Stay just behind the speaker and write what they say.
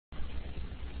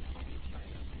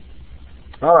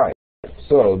All right,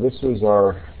 so this is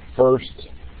our first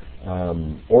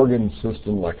organ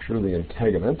system lecture, the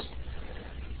integument.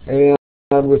 And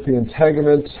with the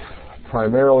integument,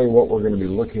 primarily what we're going to be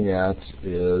looking at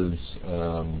is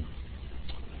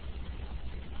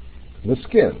the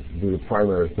skin. Will be the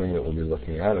primary thing that we'll be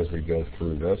looking at as we go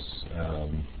through this.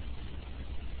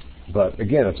 But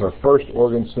again, it's our first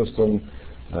organ system,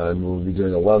 and we'll be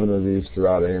doing 11 of these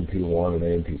throughout AMP1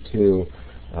 and AMP2.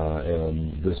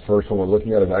 And this first one we're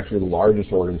looking at is actually the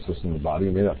largest organ system in the body.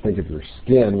 You may not think of your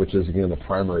skin, which is again the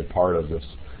primary part of this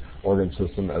organ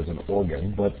system, as an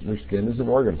organ, but your skin is an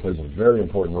organ. It plays a very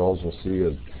important role, as we'll see,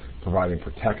 as providing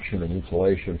protection and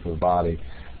insulation for the body.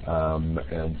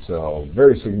 And so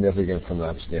very significant from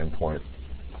that standpoint.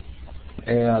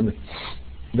 And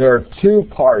there are two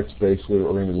parts basically that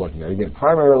we're going to be looking at. Again,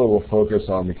 primarily we'll focus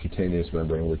on the cutaneous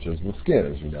membrane, which is the skin.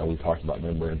 As you know, we talked about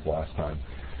membranes last time.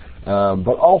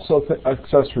 But also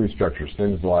accessory structures,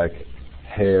 things like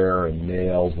hair and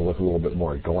nails. We'll look a little bit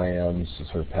more at glands to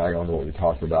sort of tag on to what we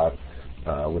talked about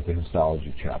with the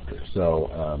histology chapter. So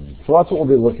that's what we'll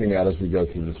be looking at as we go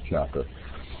through this chapter.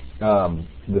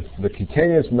 The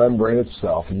cutaneous membrane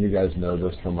itself, and you guys know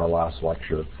this from our last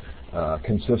lecture,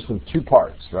 consists of two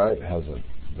parts, right? It has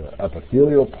the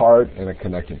epithelial part and a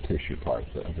connective tissue part.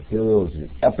 The epithelial is the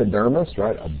epidermis,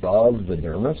 right, above the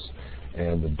dermis,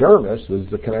 and the dermis is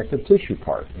the connective tissue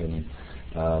part. And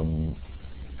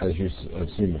as you have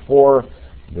seen before,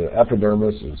 the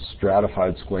epidermis is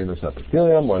stratified squamous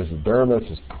epithelium, whereas the dermis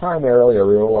is primarily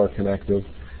areolar connective.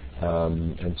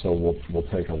 And so we'll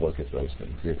take a look at those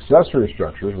things. The accessory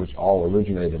structures, which all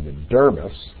originate in the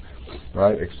dermis,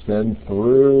 right, extend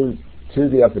through to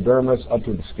the epidermis up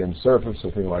to the skin surface.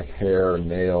 So things like hair,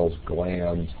 nails,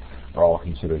 glands are all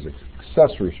considered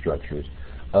accessory structures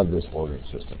of this organ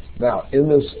system. Now, in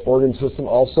this organ system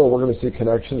also, we're going to see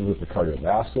connections with the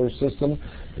cardiovascular system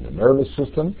and the nervous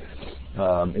system.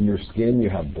 In your skin, you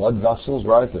have blood vessels,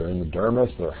 right? They're in the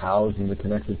dermis. They're housed in the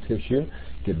connective tissue.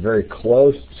 Get very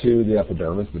close to the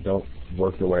epidermis, but don't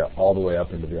work their way all the way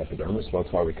up into the epidermis. So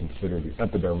that's why we consider the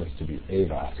epidermis to be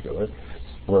avascular,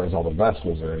 whereas all the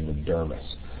vessels are in the dermis.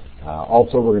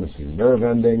 Also, we're going to see nerve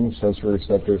endings, sensory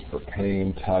receptors for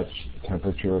pain, touch,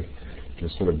 temperature,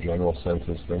 just sort of general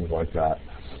senses, things like that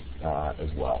as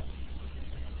well.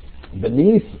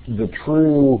 Beneath the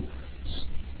true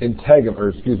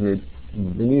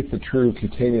beneath the true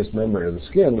cutaneous membrane of the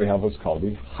skin, we have what's called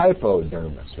the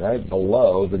hypodermis, right,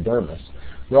 below the dermis.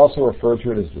 We also refer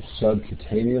to it as the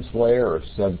subcutaneous layer, or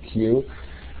sub-Q.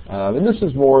 And this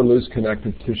is more loose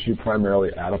connective tissue,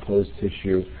 primarily adipose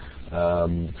tissue.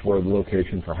 It's where the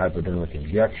location for hypodermic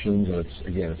injections, and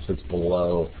it sits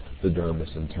below the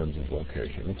dermis in terms of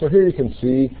location. And so here you can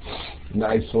see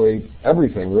nicely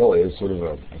everything really is sort of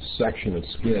a section of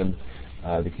skin.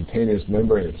 The cutaneous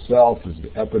membrane itself is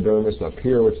the epidermis up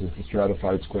here, which is the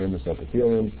stratified squamous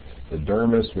epithelium. The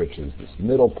dermis, which is this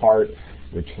middle part,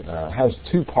 which has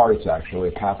two parts actually,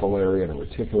 a papillary and a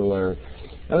reticular layer.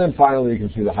 And then finally you can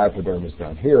see the hypodermis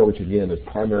down here, which again is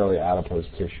primarily adipose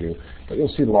tissue, but you'll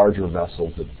see larger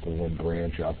vessels that will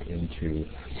branch up into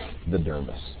the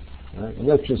dermis. Right? And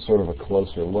that's just sort of a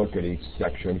closer look at each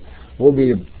section. We'll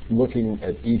be looking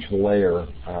at each layer,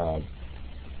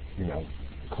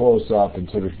 close up and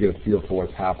sort of get a feel for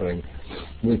what's happening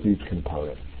with each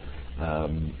component.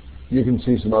 You can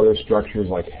see some other structures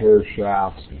like hair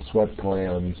shafts and sweat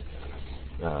glands,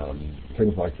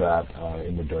 things like that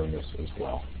in the dermis as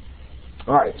well.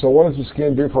 All right, so what does the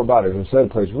skin do for our body? As I said,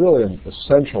 it plays really an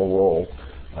essential role,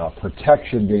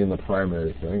 protection being the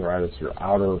primary thing, right? It's your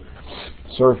outer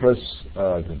surface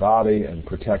of the body and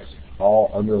protects all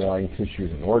underlying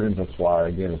tissues and organs. That's why,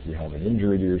 again, if you have an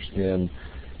injury to your skin,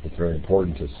 it's very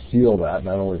important to seal that,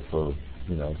 not only for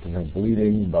prevent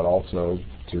bleeding, but also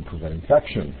to prevent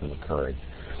infection from occurring.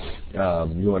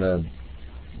 You want to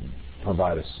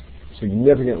provide a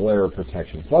significant layer of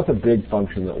protection. So that's a big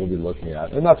function that we'll be looking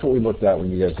at, and that's what we looked at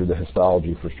when you guys did the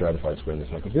histology for stratified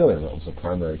squamous epithelium. That was the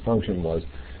primary function, was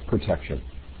protection.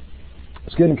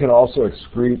 Skin can also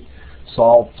excrete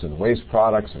salts and waste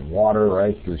products and water,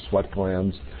 right, through sweat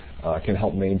glands. Can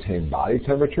help maintain body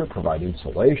temperature, provide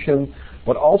insulation,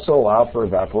 but also allow for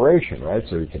evaporation, right?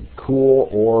 So you can cool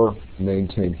or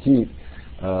maintain heat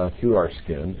through our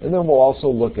skin. And then we'll also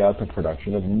look at the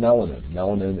production of melanin.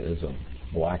 Melanin is a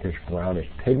blackish brownish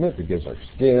pigment that gives our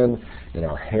skin and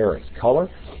our hair its color.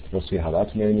 We'll see how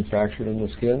that's manufactured in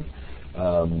the skin.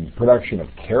 Production of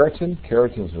keratin.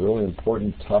 Keratin is a really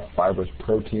important, tough, fibrous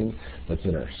protein that's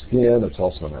in our skin. It's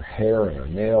also in our hair and our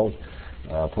nails.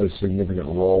 plays a significant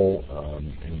role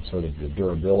in sort of the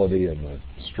durability and the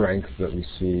strength that we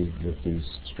see with these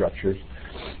structures.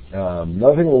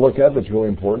 Another thing we'll look at that's really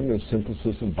important is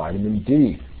synthesis of vitamin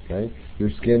D. Okay? Your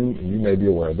skin, and you may be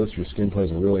aware of this, your skin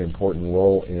plays a really important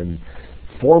role in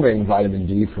forming vitamin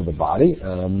D for the body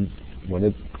when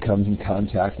it comes in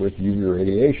contact with UV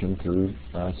radiation through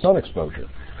sun exposure.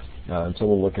 And so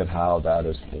we'll look at how that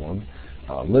is formed.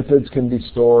 Lipids can be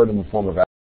stored in the form of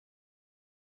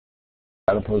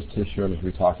adipose tissue, and as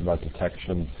we talked about,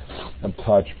 detection of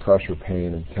touch, pressure,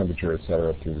 pain, and temperature,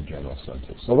 etc., through the general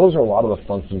senses. So those are a lot of the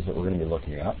functions that we're going to be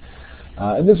looking at.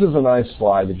 And this is a nice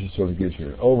slide that just sort of gives you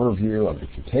an overview of the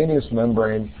cutaneous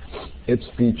membrane, its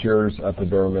features,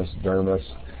 epidermis, dermis,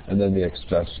 and then the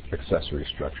accessory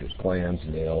structures, glands,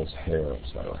 nails, hair,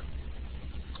 etc.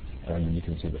 And you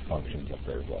can see the functions up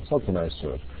there as well. So it's a nice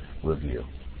sort of review.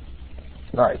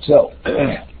 All right, so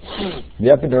the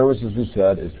epidermis, as we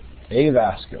said, is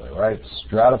avascular, right?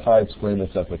 Stratified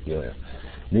squamous epithelium.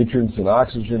 Nutrients and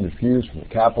oxygen diffuse from the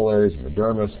capillaries and the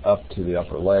dermis up to the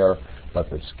upper layer, but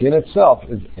the skin itself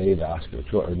is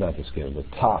avascular, or not the skin, the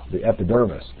top, the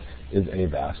epidermis is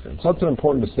avascular. So that's an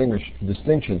important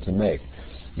distinction to make,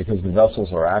 because the vessels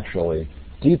are actually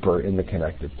deeper in the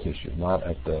connective tissue, not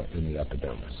in the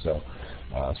epidermis. So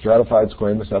stratified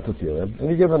squamous epithelium, and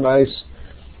you give a nice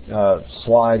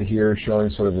slide here showing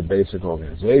sort of the basic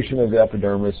organization of the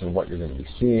epidermis and what you're going to be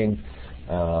seeing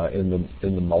in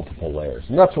the multiple layers.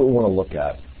 And that's what we want to look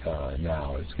at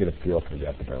now, is get a feel for the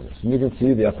epidermis. And you can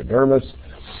see the epidermis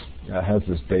has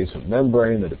this basement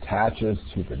membrane that attaches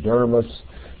to the dermis,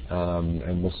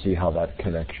 and we'll see how that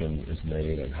connection is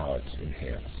made and how it's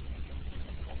enhanced.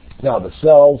 Now, the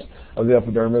cells of the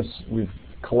epidermis, we've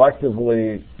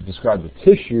collectively described the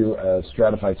tissue as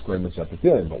stratified squamous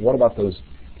epithelium, but what about those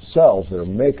cells that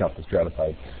make up the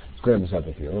stratified squamous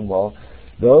epithelium? Well,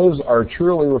 those are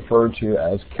truly referred to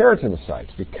as keratinocytes,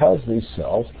 because these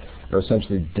cells are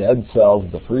essentially dead cells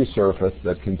of the free surface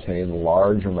that contain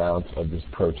large amounts of this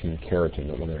protein keratin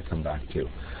that we're going to come back to.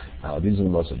 These are the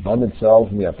most abundant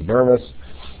cells in the epidermis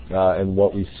and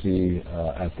what we see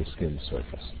at the skin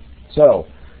surface. So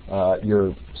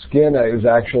your skin is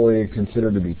actually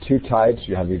considered to be two types.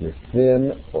 You have either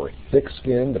thin or thick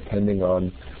skin, depending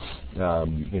on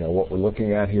what we're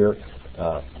looking at here.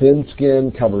 Thin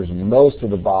skin covers most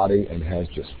of the body and has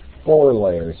just 4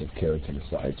 layers of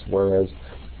keratinocytes, whereas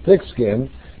thick skin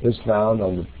is found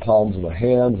on the palms of the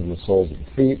hands and the soles of the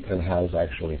feet and has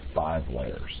actually 5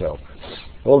 layers. So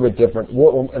a little bit different.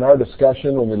 In our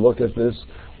discussion, when we look at this,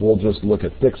 we'll just look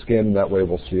at thick skin. That way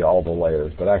we'll see all the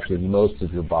layers. But actually most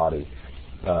of your body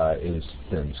is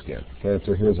thin skin. Okay,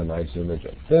 so here's a nice image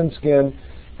of thin skin,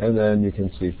 and then you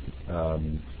can see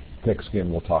thick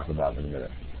skin we'll talk about in a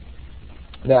minute.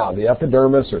 Now, the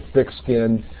epidermis, or thick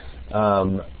skin,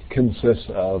 consists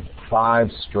of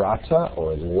 5 strata,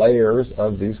 or layers,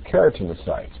 of these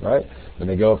keratinocytes, right? And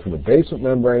they go from the basement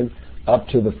membrane up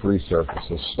to the free surface.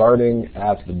 So starting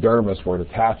at the dermis where it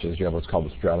attaches, you have what's called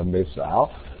the stratum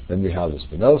basale. Then we have the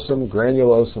spinosum,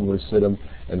 granulosum, lucidum,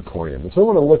 and corneum. And so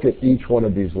we're going to look at each one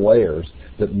of these layers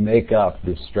that make up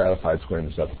this stratified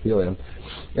squamous epithelium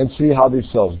and see how these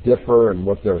cells differ and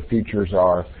what their features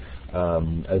are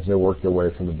as they work their way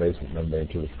from the basement membrane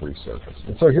to the free surface.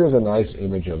 And so here's a nice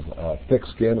image of thick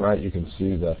skin, right? You can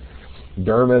see the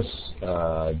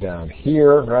dermis down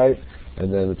here, right?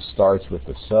 And then it starts with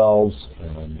the cells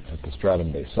at the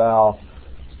stratum basale,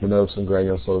 spinosum,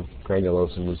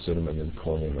 granulosum, lucidum, and then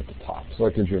corneum at the top. So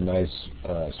it gives you a nice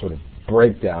sort of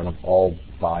breakdown of all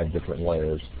 5 different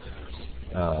layers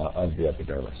of the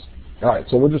epidermis. All right,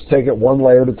 so we'll just take it one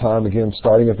layer at a time, again,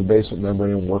 starting at the basement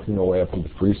membrane and working our way up to the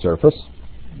free surface.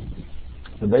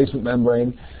 The basement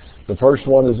membrane, the first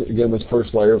one is, again, this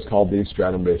first layer is called the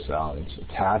stratum basale. It's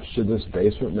attached to this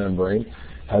basement membrane,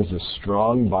 has a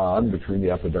strong bond between the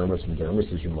epidermis and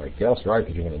dermis, as you might guess, right,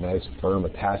 because you have a nice firm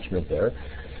attachment there.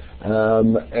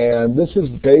 And this is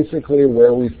basically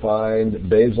where we find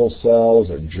basal cells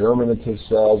or germinative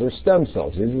cells or stem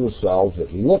cells. These are the cells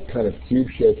that look kind of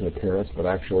cube-shaped in appearance, but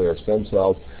actually are stem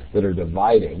cells that are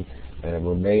dividing and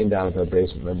remain down at their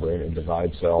basement membrane and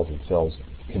divide cells, and cells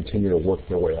continue to work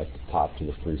their way up the top to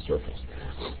the free surface.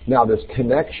 Now, this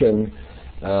connection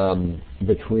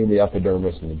between the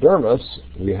epidermis and the dermis,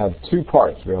 we have 2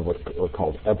 parts. We have what are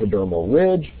called epidermal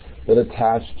ridge that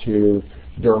attach to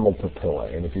dermal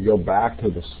papillae. And if you go back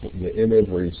to the image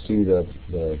where you see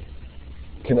the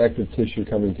connective tissue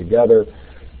coming together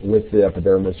with the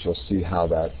epidermis, you'll see how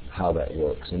that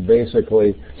works. And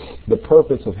basically, the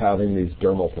purpose of having these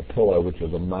dermal papillae, which are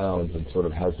the mounds and sort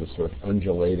of has this sort of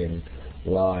undulating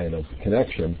line of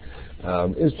connection,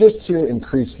 is just to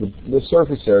increase the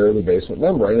surface area of the basement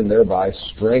membrane and thereby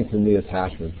strengthen the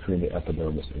attachment between the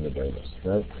epidermis and the dermis.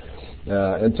 Right?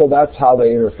 And so that's how they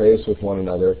interface with one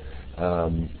another.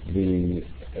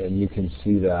 And you can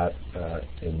see that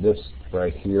in this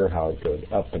right here, how it goes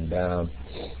up and down.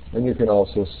 And you can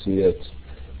also see it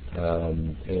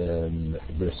in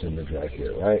this image right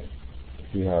here, right?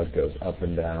 See how it goes up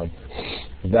and down.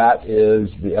 That is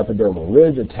the epidermal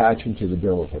ridge attaching to the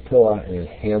dermal papilla and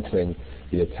enhancing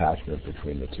the attachment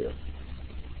between the two.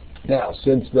 Now,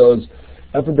 since those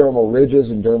epidermal ridges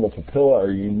and dermal papilla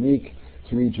are unique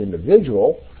to each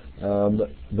individual,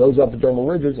 those epidermal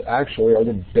ridges actually are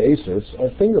the basis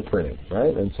of fingerprinting,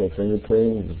 right? And so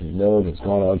fingerprinting, as you know, has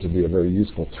gone on to be a very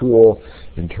useful tool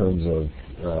in terms of,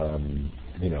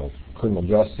 criminal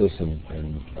justice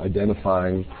and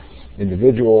identifying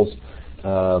individuals.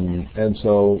 And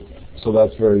so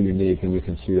that's very unique, and you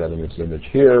can see that in this image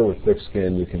here. With thick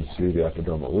skin, you can see the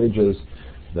epidermal ridges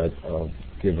that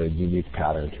give a unique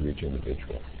pattern to each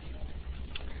individual.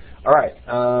 All right,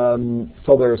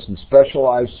 so there are some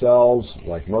specialized cells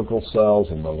like Merkel cells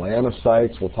and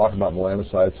melanocytes. We'll talk about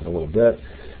melanocytes in a little bit.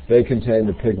 They contain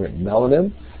the pigment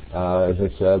melanin. As I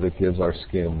said, it gives our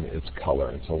skin its color,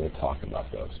 and so we'll talk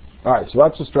about those. All right, so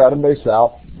that's the stratum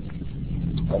basale.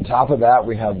 On top of that,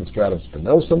 we have the stratum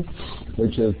spinosum,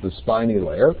 which is the spiny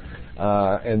layer.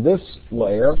 And this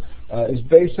layer is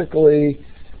basically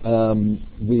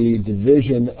the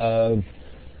division of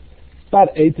about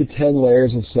 8 to 10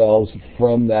 layers of cells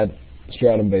from that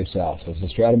stratum basale. So as the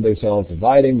stratum basale is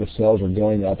dividing, the cells are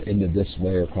going up into this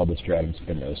layer called the stratum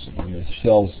spinosum. And the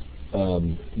cells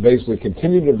basically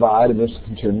continue to divide, and this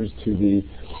contributes to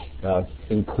the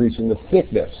increasing the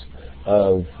thickness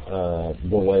of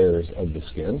the layers of the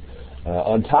skin.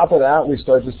 On top of that, we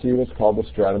start to see what's called the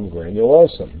stratum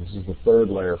granulosum. This is the third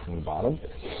layer from the bottom.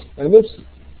 And this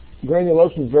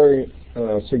granulosum is very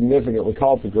significant. We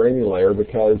call it the granulayer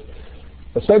because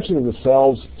essentially the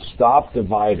cells stop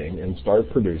dividing and start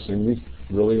producing these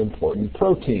really important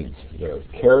proteins. They're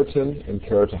keratin and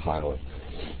keratohyalin.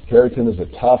 Keratin is a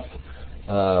tough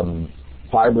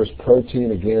fibrous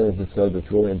protein. Again, as I said, it's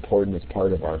really important. It's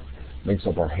part of makes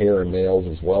up our hair and nails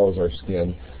as well as our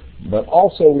skin. But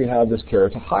also we have this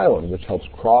keratohyalin, which helps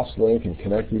cross-link and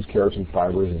connect these keratin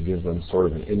fibers and gives them sort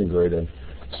of an integrative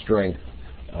strength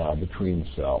between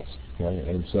cells. Okay?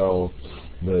 And so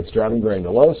the stratum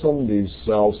granulosum, these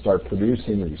cells start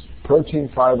producing these protein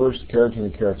fibers, keratin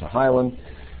and keratohyalin,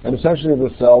 and essentially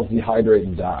the cells dehydrate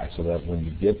and die, so that when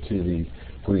you get to the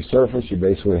free surface, you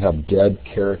basically have dead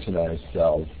keratinized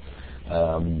cells.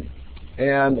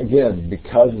 And again,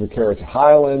 because of the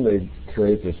keratohyalin, they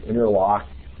create this interlocked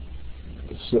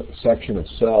section of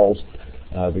cells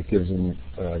that gives them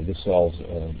the cells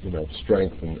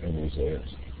strength and resilience.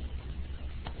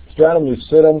 Stratum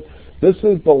lucidum, this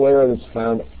is the layer that's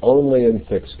found only in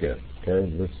thick skin.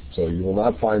 Okay, so you will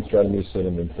not find stratum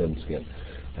lucidum in thin skin.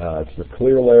 It's the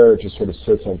clear layer. It just sort of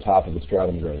sits on top of the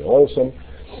stratum granulosum.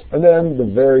 And then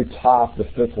the very top, the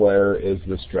fifth layer, is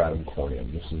the stratum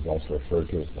corneum. This is also referred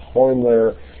to as the horn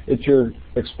layer. It's your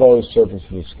exposed surface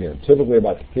of the skin. Typically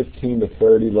about 15 to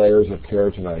 30 layers of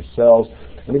keratinized cells.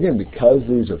 And again, because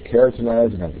these are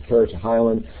keratinized and have the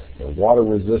keratohyalin, they're water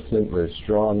resistant, very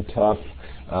strong, tough.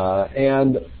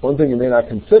 And one thing you may not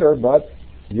consider, but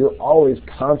you're always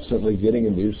constantly getting a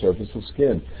new surface of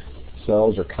skin.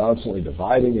 Cells are constantly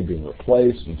dividing and being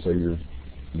replaced, and so you're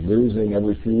losing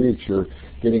every few weeks. You're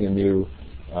getting a new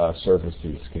surface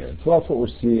to the skin. So that's what we're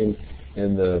seeing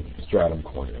in the stratum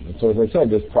corneum. And so as I said,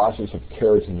 this process of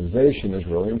keratinization is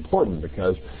really important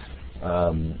because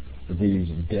these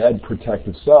dead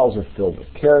protective cells are filled with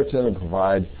keratin and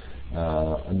provide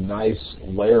a nice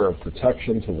layer of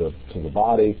protection to the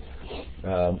body.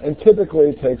 And typically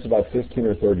it takes about 15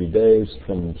 or 30 days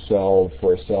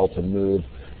for a cell to move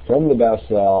from the bast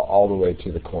cell all the way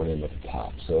to the corneum at the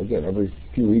top. So again, every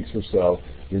few weeks or so,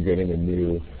 you're getting a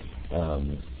new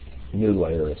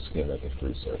layer of skin at the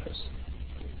free surface.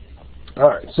 All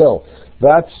right, so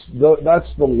that's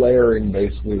the layering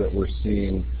basically that we're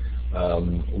seeing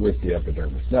with the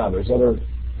epidermis. Now, there's other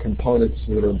components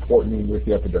that are important with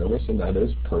the epidermis, and that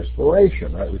is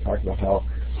perspiration. Right? We talked about how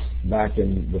back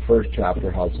in the first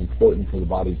chapter how it's important for the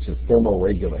body to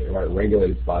thermoregulate, right? Regulate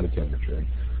its body temperature.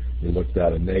 We looked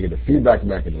at a negative feedback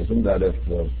mechanism that if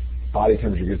the body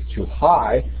temperature gets too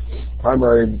high,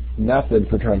 primary method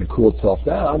for trying to cool itself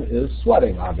down is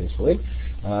sweating, obviously.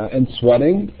 And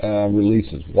sweating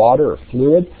releases water or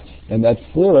fluid, and that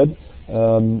fluid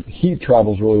heat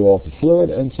travels really well with the fluid,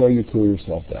 and so you cool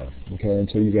yourself down. Okay, and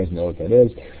so you guys know what that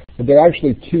is. But there are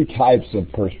actually two types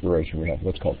of perspiration. We have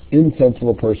what's called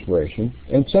insensible perspiration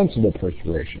and sensible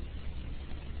perspiration.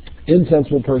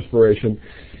 Insensible perspiration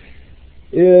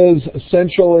is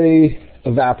essentially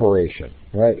evaporation,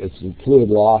 right? It's fluid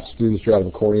loss through the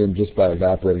stratum corneum just by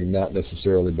evaporating, not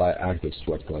necessarily by active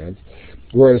sweat glands.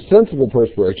 Whereas sensible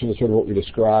perspiration is sort of what we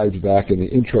described back in the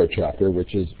intro chapter,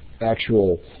 which is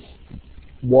actual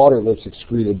water that's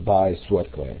excreted by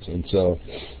sweat glands. And so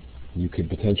you could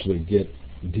potentially get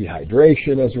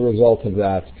dehydration as a result of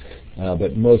that,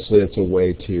 but mostly it's a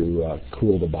way to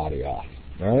cool the body off.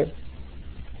 All right?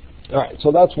 All right,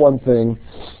 so that's one thing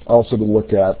also to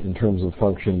look at in terms of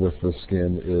function with the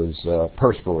skin is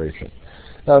perspiration.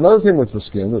 Now, another thing with the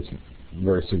skin that's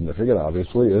very significant,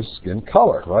 obviously, is skin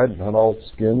color, right? Not all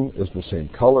skin is the same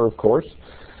color, of course.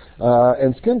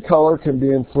 And skin color can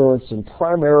be influenced in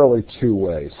primarily two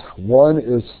ways. One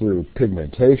is through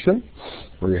pigmentation,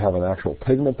 where you have an actual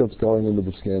pigment that's going into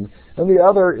the skin, and the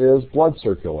other is blood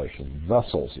circulation,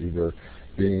 vessels, either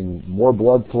being more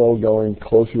blood flow going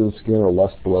closer to the skin or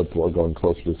less blood flow going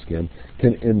closer to the skin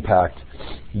can impact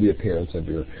the appearance of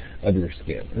your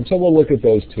skin. And so we'll look at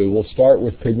those two. We'll start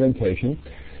with pigmentation.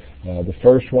 The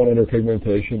first one under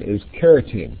pigmentation is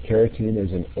keratin. Keratin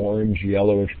is an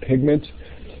orange-yellowish pigment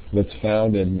that's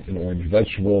found in orange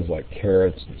vegetables like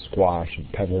carrots and squash and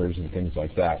peppers and things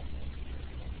like that.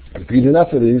 If you eat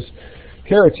enough of these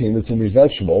keratin that's in these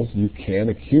vegetables, you can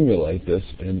accumulate this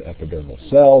in epidermal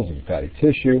cells and fatty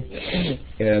tissue,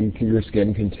 and your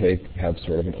skin can have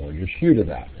sort of an orangish hue to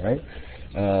that, right?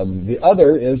 The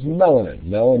other is melanin.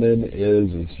 Melanin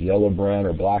is this yellow-brown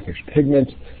or blackish pigment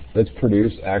that's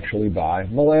produced actually by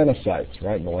melanocytes,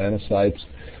 right? Melanocytes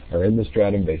are in the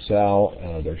stratum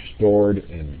basale. They're stored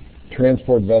in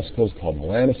transport vesicles called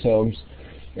melanosomes,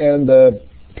 and the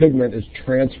pigment is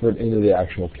transferred into the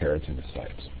actual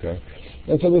keratinocytes. Okay?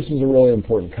 And so this is a really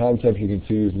important concept. You can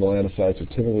see these melanocytes are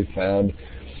typically found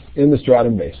in the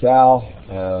stratum basale,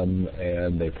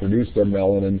 and they produce their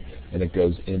melanin, and it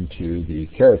goes into the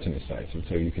keratinocytes. And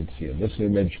so you can see in this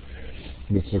image,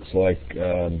 this looks like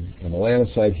a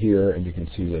melanocyte here, and you can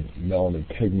see the melanin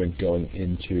pigment going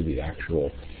into the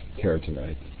actual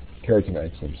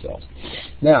keratinocytes themselves.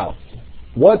 Now,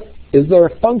 what is there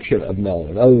a function of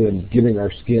melanin other than giving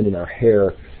our skin and our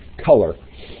hair color?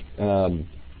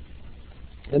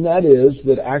 And that is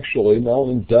that actually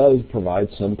melanin does provide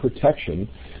some protection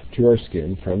to our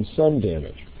skin from sun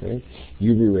damage. Okay?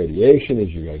 UV radiation, as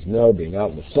you guys know, being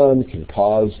out in the sun can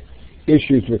cause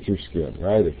issues with your skin,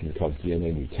 right? It can cause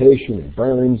DNA mutation and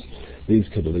burns. These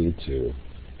could lead to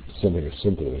something as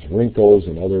simple as wrinkles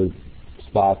and other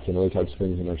spots and other types of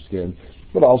things in our skin,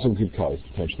 but also could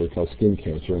potentially cause skin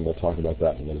cancer, and we'll talk about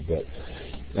that in a little bit.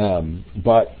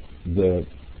 But the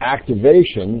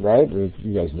activation, right,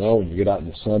 you guys know when you get out in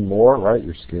the sun more, right,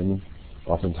 your skin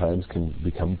oftentimes can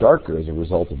become darker as a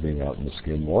result of being out in the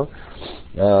skin more.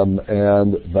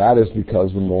 And that is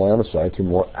because the melanocytes are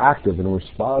more active in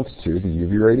response to the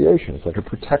UV radiation. It's like a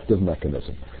protective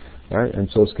mechanism, right? And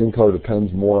so skin color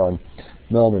depends more on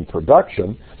melanin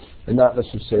production and not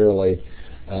necessarily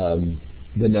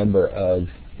the number of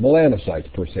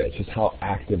melanocytes per se. It's just how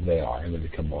active they are, and they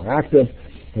become more active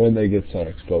when they get sun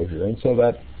exposure. And so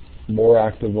that more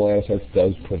active melanocytes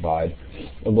does provide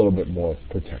a little bit more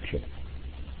protection.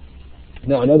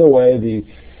 Now, another way the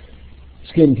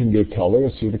skin can get color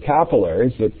is through the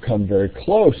capillaries that come very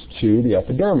close to the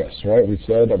epidermis, right? We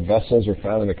said our vessels are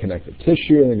found in the connective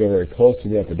tissue, and they go very close to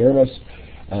the epidermis.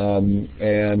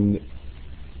 And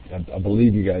I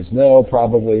believe you guys know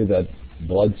probably that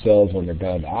blood cells, when they're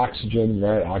bound to oxygen,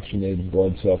 right, oxygenated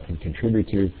blood cells can contribute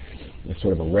to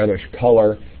sort of a reddish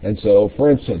color. And so,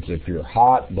 for instance, if you're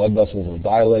hot, blood vessels will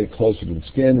dilate closer to the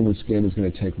skin, and the skin is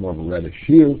going to take more of a reddish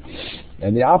hue.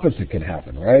 And the opposite can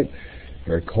happen, right?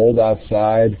 Very cold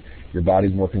outside, your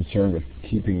body's more concerned with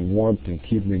keeping warmth and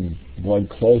keeping blood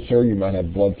closer. You might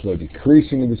have blood flow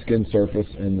decreasing to the skin surface,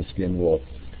 and the skin will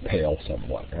pale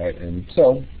somewhat, right? And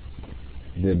so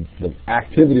the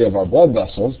activity of our blood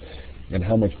vessels and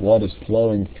how much blood is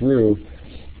flowing through,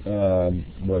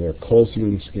 whether closer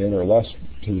to the skin or less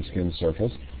to the skin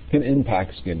surface, can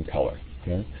impact skin color.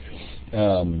 Okay?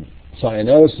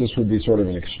 Cyanosis would be sort of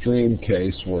an extreme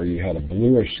case where you had a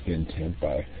bluish skin tint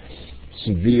by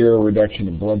severe reduction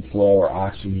in blood flow or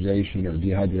oxidation or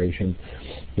dehydration.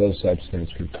 Those types of things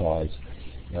could cause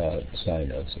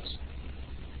cyanosis.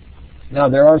 Now,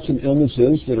 there are some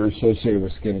illnesses that are associated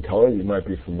with skin color you might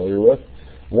be familiar with.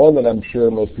 One that I'm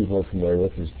sure most people are familiar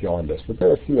with is jaundice, but there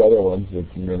are a few other ones that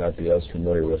you may not be as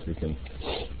familiar with. We can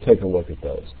take a look at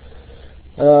those.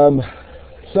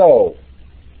 So,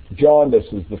 jaundice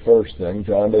is the first thing.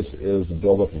 Jaundice is the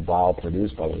buildup of bile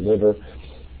produced by the liver,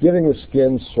 giving the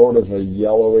skin sort of a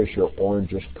yellowish or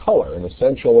orangish color. And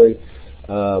essentially,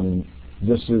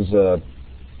 this is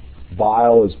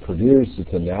bile is produced.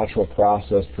 It's a natural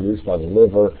process produced by the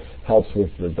liver, helps with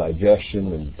the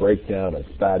digestion and breakdown of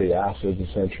fatty acids,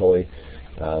 essentially.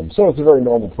 So it's a very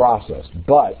normal process.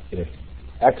 But if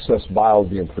excess bile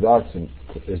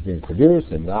is being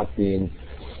produced and not being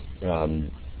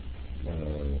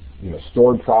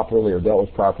stored properly or dealt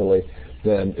with properly,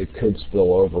 then it could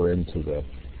spill over into the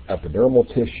epidermal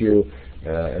tissue.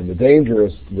 And the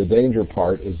danger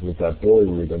part is that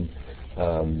bilirubin,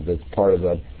 that's part of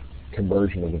the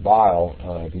conversion of the bile,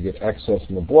 if you get excess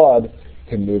in the blood,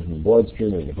 can move in the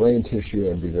bloodstream and the brain tissue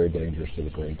and be very dangerous to the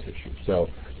brain tissue. So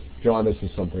jaundice is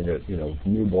something that,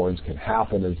 newborns can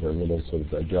happen as their little sort of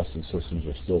digestive systems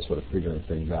are still sort of figuring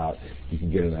things out. You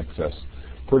can get an excess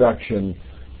production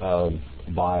of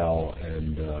bile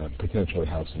and potentially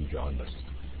have some jaundice.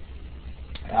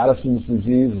 Addison's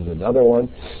disease is another one,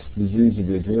 disease of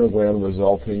the adrenal gland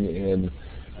resulting in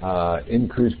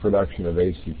increased production of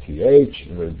ACTH,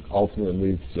 and it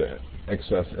ultimately leads to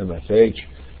excess MSH.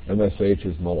 MSH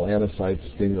is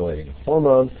melanocyte-stimulating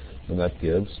hormone, and that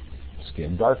gives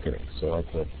skin darkening. So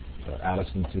that's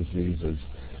Addison's disease is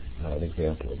an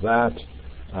example of that.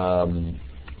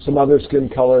 Some other skin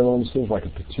color illnesses, like a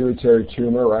pituitary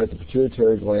tumor, right? The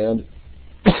pituitary gland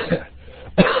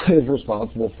is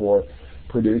responsible for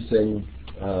producing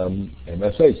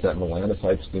MSH, that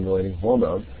melanocyte-stimulating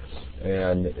hormone.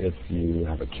 And if you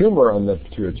have a tumor on the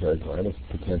pituitary gland, it's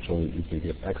potentially you could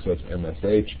get excess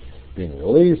MSH being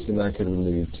released, and that can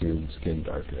lead to skin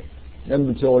darkening.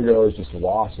 And vitiligo is just a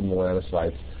loss of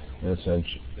melanocytes, in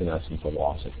essence, a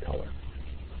loss of color.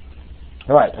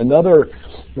 All right, another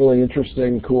really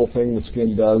interesting, cool thing the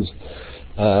skin does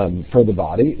for the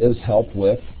body is help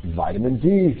with vitamin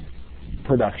D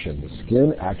production. The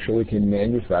skin actually can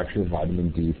manufacture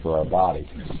vitamin D for our body.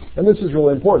 And this is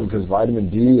really important because vitamin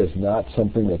D is not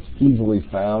something that's easily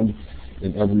found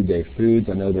in everyday foods.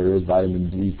 I know there is vitamin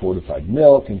D fortified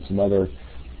milk and some other,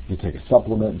 you take a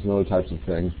supplement and some other types of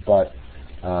things, but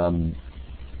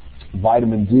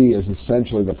vitamin D is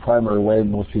essentially the primary way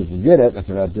most people get it, if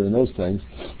they're not doing those things,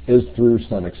 is through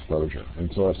sun exposure.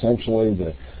 And so essentially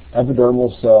the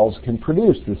epidermal cells can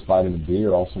produce this vitamin D,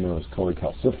 or also known as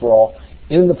cholecalciferol,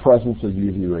 in the presence of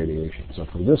UV radiation. So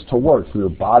for this to work, for your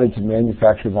body to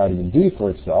manufacture vitamin D for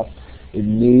itself, it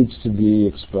needs to be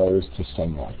exposed to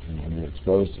sunlight. And when you're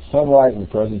exposed to sunlight in the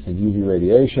presence of UV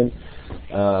radiation,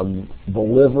 the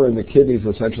liver and the kidneys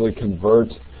essentially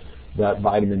convert that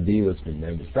vitamin D that's been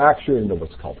manufactured into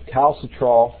what's called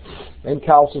calcitrol. And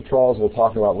calcitrol, as we'll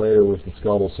talk about later with the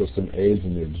skeletal system, aids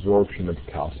in the absorption of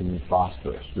calcium and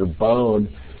phosphorus. Your bone,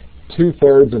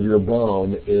 2/3 of your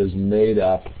bone is made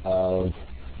up of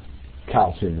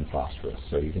calcium and phosphorus.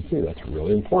 So you can see that's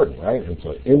really important, right? And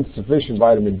so insufficient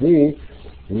vitamin D,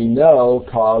 we know,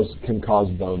 can cause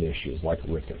bone issues like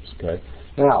rickets, okay?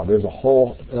 Now, there's a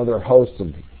whole other host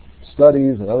of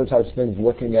studies and other types of things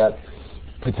looking at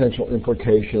potential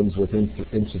implications with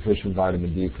insufficient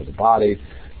vitamin D for the body,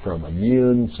 from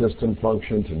immune system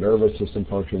function to nervous system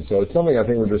function. So it's something I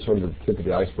think we're just sort of at the tip of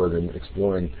the iceberg in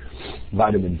exploring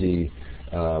vitamin D.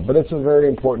 But it's a very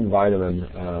important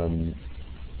vitamin,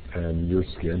 and your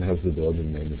skin has the ability to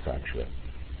manufacture it.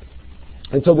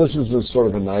 And so this is just sort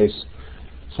of a nice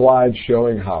slide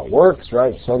showing how it works,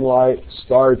 right? Sunlight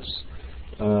starts,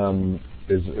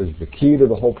 is the key to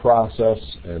the whole process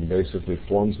and basically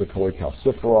forms the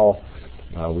cholecalciferol,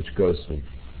 which goes to,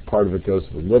 part of it goes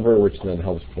to the liver, which then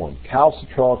helps form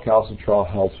calcitrol. Calcitrol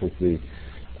helps with the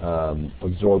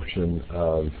absorption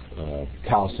of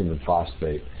calcium and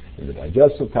phosphate in the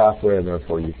digestive pathway, and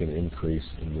therefore you can increase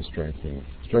in the strengthening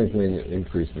and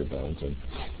increase your bones. And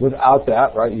without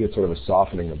that, right, you get sort of a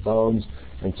softening of bones,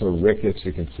 and so rickets,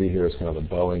 you can see here, is kind of the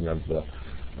bowing of the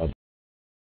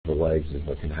legs is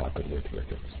what can happen with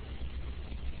rickets.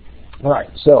 All right,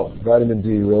 so vitamin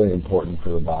D really important for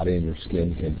the body, and your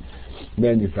skin can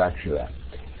manufacture that.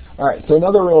 All right, so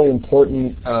another really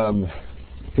important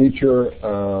feature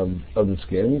of the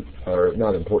skin, or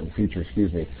not important feature,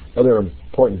 excuse me, other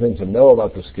important thing to know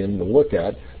about the skin to look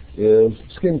at is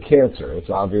skin cancer. It's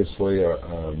obviously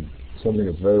something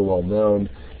that's very well known.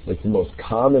 It's the most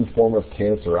common form of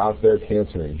cancer out there.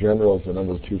 Cancer in general is the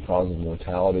number 2 cause of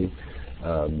mortality.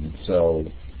 So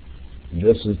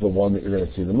this is the one that you're going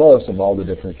to see the most of all the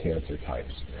different cancer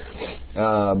types.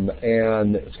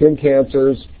 And skin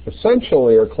cancers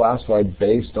essentially are classified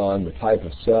based on the type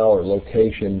of cell or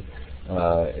location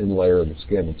layer of the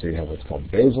skin. And so you have what's called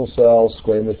basal cell,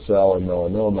 squamous cell, and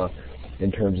melanoma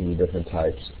in terms of the different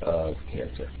types of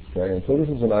cancer. Okay? And so this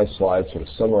is a nice slide sort of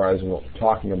summarizing what we're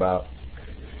talking about.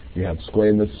 You have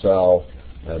squamous cell,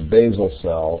 basal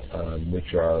cell,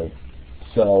 which are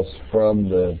cells from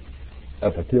the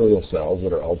epithelial cells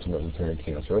that are ultimately turning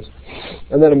cancerous.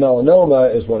 And then a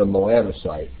melanoma is when a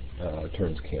melanocyte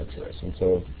turns cancerous. And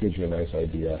so it gives you a nice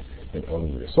idea and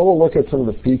overview. So we'll look at some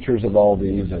of the features of all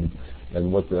these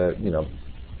and what the,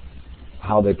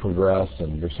 how they progress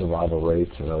and their survival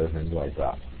rates and other things like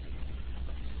that.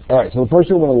 All right, so the first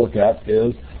thing we want to look at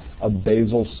is a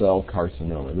basal cell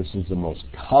carcinoma. This is the most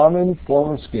common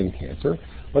form of skin cancer,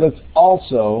 but it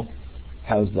also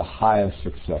has the highest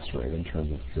success rate in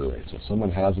terms of cure rate. So if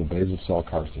someone has a basal cell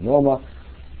carcinoma,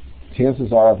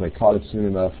 chances are, if they caught it soon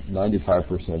enough,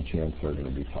 95% chance they're going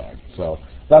to be fine. So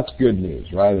that's good news,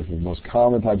 right? If the most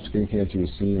common type of skin cancer you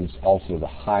see is also the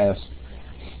highest,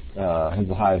 has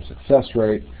the highest success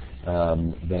rate,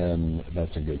 then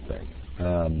that's a good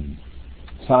thing.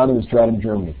 Found in the stratum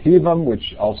germinativum,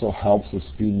 which also helps with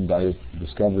speed and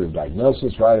discovery of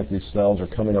diagnosis, right? If these cells are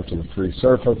coming up to the free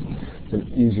surface, it's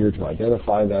easier to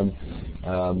identify them.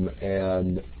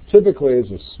 And typically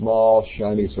is a small,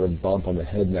 shiny sort of bump on the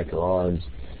head, neck, or arms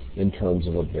in terms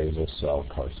of a basal cell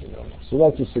carcinoma. So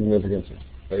that's the significance of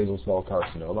basal cell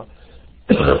carcinoma.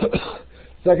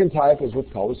 Second type is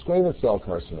what's called a squamous cell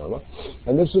carcinoma.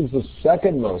 And this is the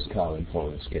second most common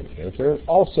form of skin cancer. It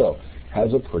also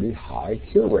has a pretty high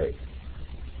cure rate.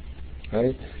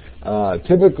 Okay?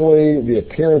 Typically, the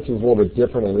appearance is a little bit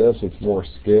different in this. It's more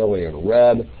scaly and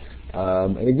red.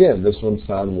 And again, this one's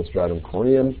found in the stratum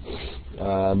corneum.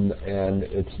 And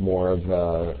it's more of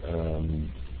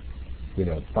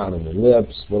found in the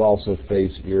lips, but also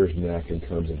face, ears, neck in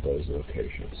terms of those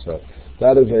locations. So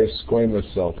that is a squamous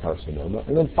cell carcinoma.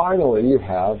 And then finally, you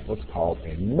have what's called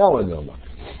a melanoma.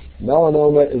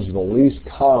 Melanoma is the least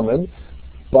common,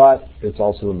 but it's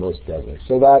also the most deadly.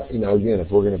 So that, again,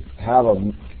 if we're going to have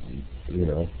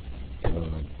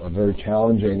a very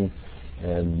challenging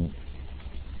and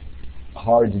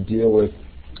hard to deal with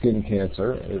skin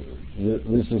cancer, at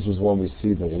least this is one we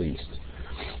see the least.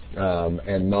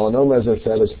 And melanoma, as I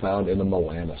said, is found in a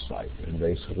melanocyte. And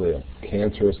basically a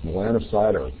cancerous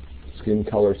melanocyte or skin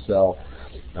color cell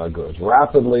grows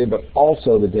rapidly, but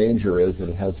also the danger is that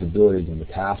it has the ability to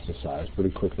metastasize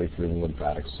pretty quickly through the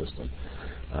lymphatic system.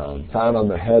 Found on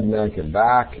the head, neck, and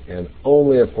back, and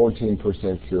only a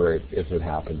 14% cure rate if it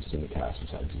happens to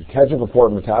metastasize. If you catch it before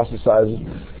it metastasizes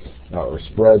or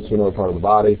spreads to another part of the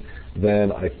body,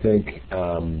 then I think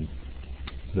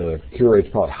the cure rate's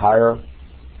probably higher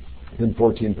than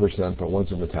 14%, but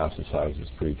once it metastasizes,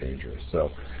 it's pretty dangerous. So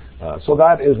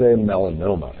that is a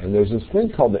melanoma. And there's this thing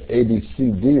called the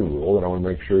ABCD rule that I want to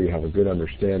make sure you have a good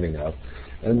understanding of,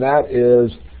 and that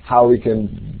is how we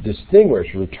can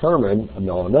distinguish or determine a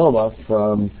melanoma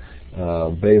from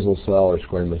basal cell or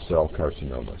squamous cell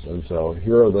carcinomas. And so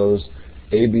here are those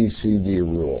ABCD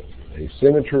rules: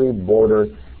 asymmetry, border,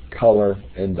 color,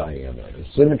 and diameter.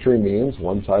 Symmetry means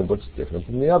one side looks different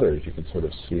than the other, as you can sort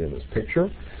of see in this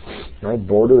picture. Right?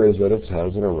 Border is that it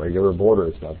has an irregular border.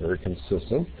 It's not very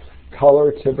consistent.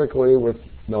 Color, typically with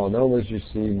melanomas, you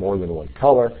see more than one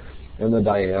color, and the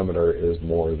diameter is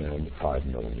more than 5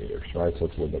 millimeters, right? So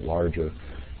it's a little bit larger.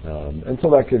 And so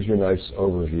that gives you a nice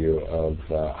overview of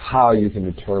how you can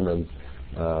determine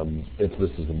if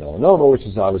this is a melanoma, which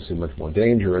is obviously much more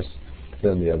dangerous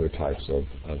than the other types of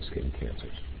skin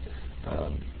cancers.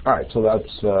 All right, so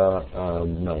that's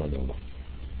melanoma.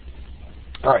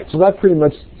 All right, so that pretty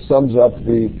much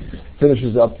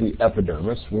finishes up the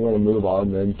epidermis. We want to move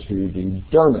on then to the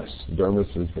dermis. The dermis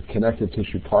is the connective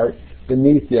tissue part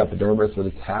beneath the epidermis that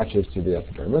attaches to the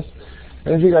epidermis.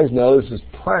 And as you guys know, this is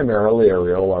primarily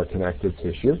areolar connective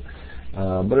tissue,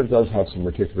 but it does have some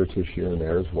reticular tissue in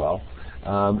there as well.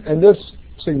 And this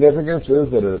significance is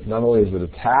that it not only is it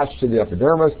attached to the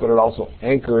epidermis, but it also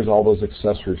anchors all those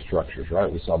accessory structures,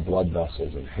 right? We saw blood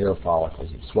vessels and hair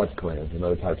follicles and sweat glands and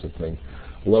other types of things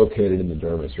located in the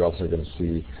dermis. You're also going to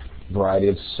see a variety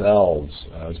of cells,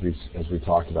 as we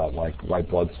talked about, like white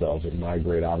blood cells that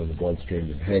migrate out of the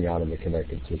bloodstream and hang out in the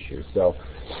connective tissue. So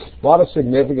a lot of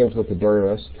significance with the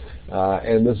dermis.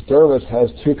 And this dermis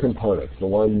has two components. The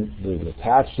one that is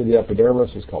attached to the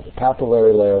epidermis is called the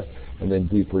papillary layer, and then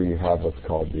deeper you have what's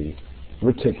called the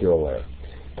reticular layer.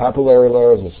 Papillary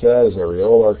layer, as I said, is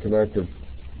areolar connective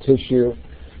tissue,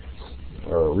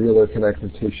 or areolar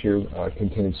connective tissue,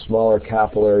 contains smaller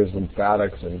capillaries,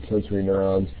 lymphatics, and sensory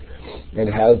neurons and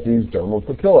has these dermal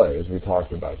papillae, as we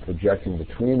talked about, projecting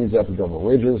between these epidermal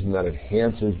ridges, and that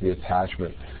enhances the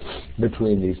attachment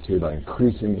between these two by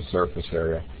increasing the surface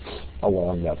area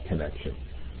along that connection.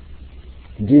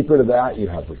 Deeper to that, you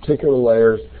have reticular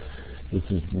layers. This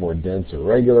is more dense,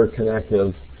 irregular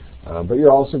connective. But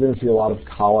you're also going to see a lot of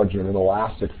collagen and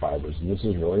elastic fibers, and this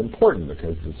is really important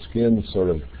because the skin's sort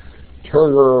of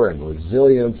turgor and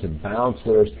resilience and bounce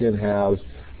that our skin has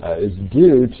is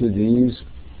due to these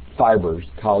fibers,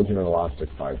 collagen and elastic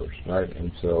fibers, right?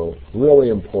 And so really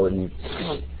important,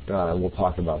 and we'll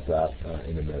talk about that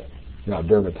in a minute. Now,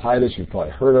 dermatitis, you've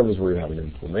probably heard of, is where you have an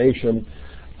inflammation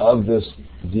of this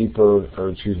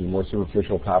more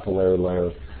superficial papillary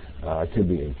layer. It could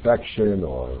be infection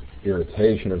or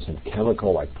irritation or some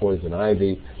chemical like poison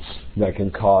ivy that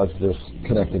can cause this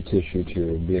connective tissue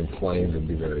to be inflamed and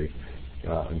be very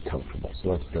uncomfortable.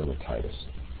 So that's dermatitis.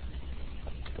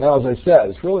 Now, as I said,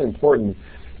 it's really important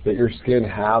that your skin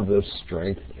have this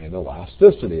strength and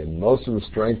elasticity, and most of the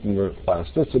strength and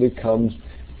elasticity comes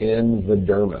in the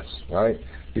dermis, right?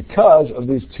 Because of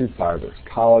these two fibers,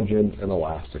 collagen and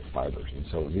elastic fibers. And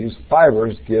so these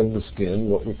fibers give the skin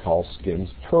what we call skin's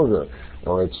turgor,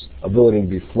 or its ability to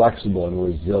be flexible and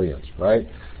resilient, right?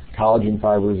 Collagen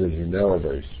fibers, as you know, are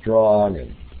very strong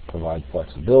and provide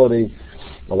flexibility.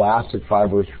 Elastic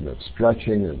fibers permit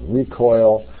stretching and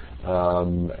recoil,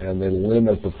 and they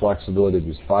limit the flexibility of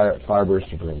these fibers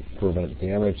to prevent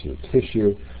damage to the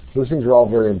tissue. Those things are all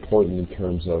very important in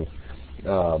terms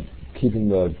of keeping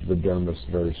the dermis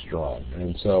very strong.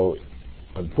 And so,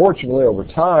 unfortunately, over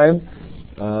time,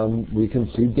 we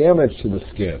can see damage to the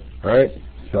skin, right?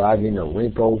 Sagging or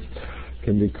wrinkles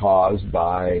can be caused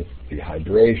by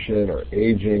dehydration or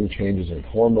aging, changes in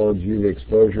hormones, UV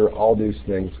exposure. All these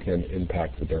things can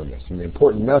impact the dermis. And the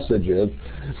important message is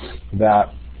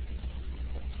that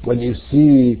when you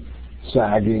see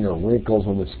sagging or wrinkles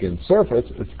on the skin surface,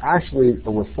 it's actually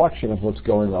a reflection of what's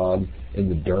going on in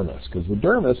the dermis, because the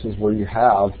dermis is where you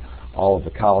have all of the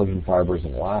collagen fibers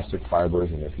and elastic fibers,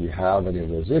 and if you have any of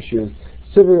those issues,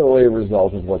 it's typically a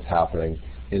result of what's happening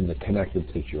in the connective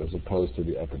tissue as opposed to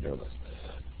the epidermis.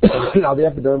 Now, the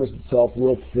epidermis itself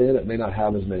will thin. It may not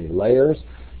have as many layers,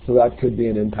 so that could be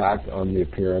an impact on the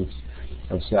appearance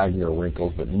of sagging or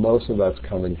wrinkles, but most of that's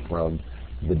coming from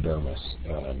the dermis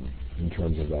in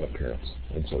terms of that appearance.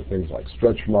 And so things like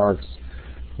stretch marks,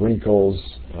 wrinkles,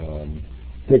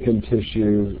 thickened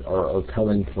tissue are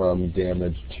coming from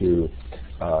damage to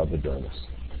the dermis.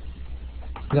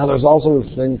 Now, there's also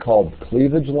this thing called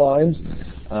cleavage lines.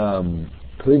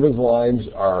 Cleavage lines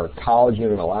are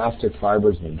collagen and elastic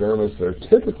fibers in the dermis that are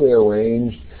typically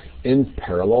arranged in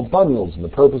parallel bundles, and the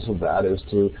purpose of that is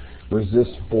to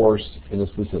resist force in a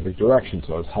specific direction.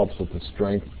 So it helps with the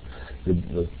strength,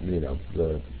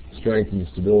 the strength and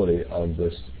stability of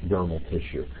this dermal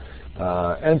tissue.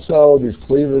 And so these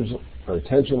cleavage or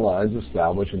tension lines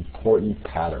establish important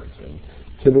patterns. And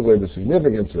typically the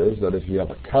significance is that if you have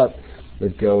a cut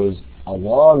that goes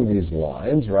along these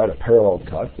lines, right, a parallel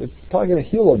cut, it's probably going to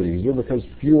heal a little bit easier because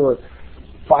fewer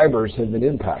fibers have been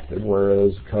impacted,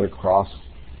 whereas cut across,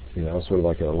 sort of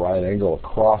like at a right angle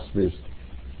across this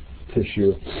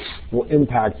tissue will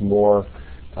impact more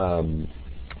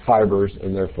fibers,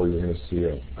 and therefore you're going to see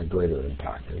a greater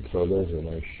impact. And so there's a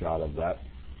nice shot of that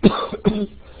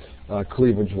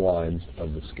cleavage lines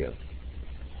of the skin.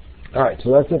 All right,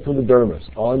 so that's it for the dermis.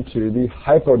 On to the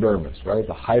hypodermis, right?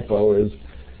 The hypo is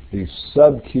the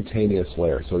subcutaneous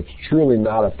layer, so it's truly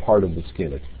not a part of the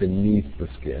skin. It's beneath the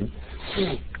skin.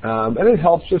 And it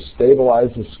helps just stabilize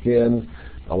the skin,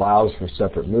 allows for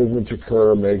separate movement to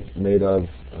occur, made of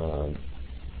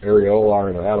areolar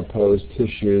and adipose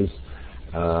tissues,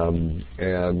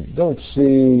 and don't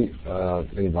see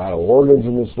any vital organs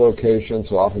in this location,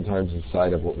 so oftentimes the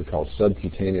site of what we call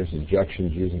subcutaneous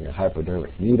injections using a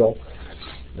hypodermic needle.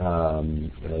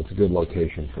 It's a good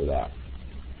location for that.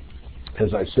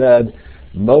 As I said,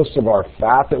 most of our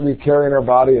fat that we carry in our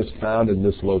body is found in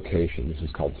this location. This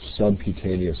is called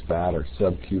subcutaneous fat or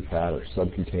sub-Q fat or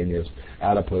subcutaneous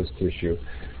adipose tissue.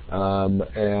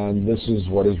 And this is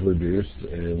what is reduced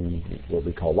in what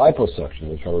we call liposuction.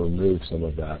 We try to remove some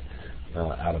of that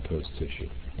adipose tissue.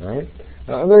 All right?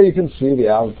 And there you can see the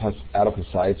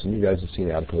adipocytes, and you guys have seen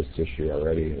adipose tissue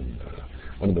already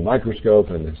under the microscope,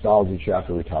 and in the histology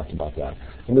chapter we talked about that.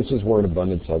 And this is where an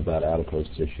abundance of that adipose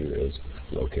tissue is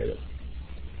located.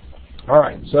 All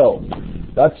right, so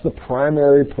that's the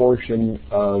primary portion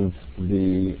of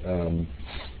the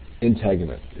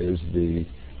integument, is the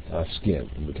skin.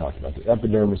 And we talked about the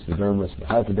epidermis, the dermis, the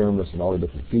hypodermis, and all the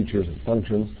different features and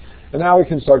functions. And now we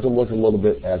can start to look a little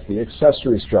bit at the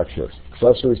accessory structures.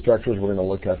 Accessory structures, we're going to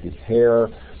look at the hair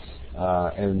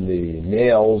and the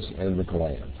nails and the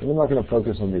glands. And we're not going to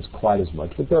focus on these quite as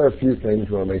much, but there are a few things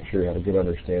we want to make sure you have a good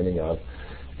understanding of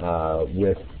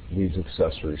with these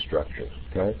accessory structures.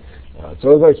 Okay?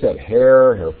 So as I said,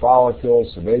 hair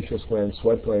follicles, sebaceous glands,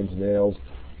 sweat glands, nails,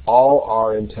 all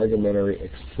are integumentary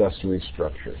accessory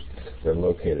structures. They're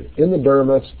located in the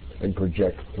dermis and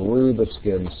project through the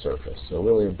skin surface. So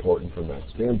really important from that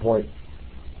standpoint.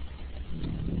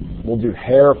 We'll do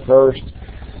hair first.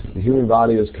 The human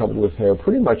body is covered with hair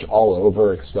pretty much all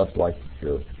over except like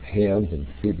your hands and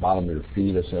feet, bottom of your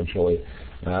feet essentially.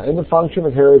 And the function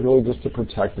of hair is really just to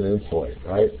protect and insulate,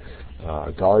 right?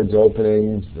 Guards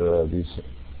openings, these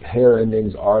hair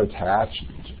endings are attached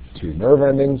to nerve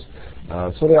endings,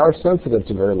 so they are sensitive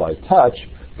to very light touch,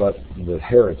 but the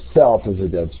hair itself is a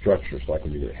dead structure. So like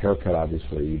when you get a haircut,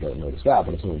 obviously you don't notice that,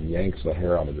 but if someone yanks the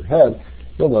hair out of your head,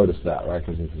 you'll notice that, right,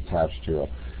 because it's attached to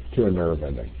a nerve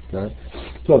ending. Okay?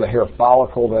 So the hair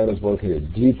follicle then is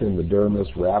located deep in the dermis,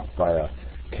 wrapped by a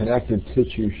connective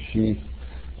tissue sheath,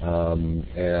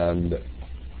 and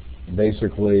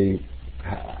basically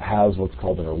has what's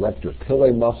called an erector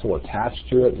pillae muscle attached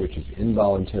to it, which is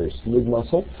involuntary smooth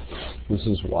muscle. This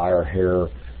is why our hair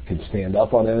can stand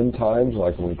up on end times,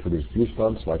 like when we produce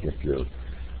goosebumps, like if you're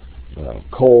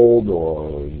cold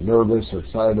or nervous or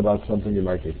excited about something, you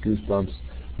might get goosebumps.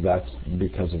 That's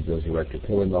because of those erector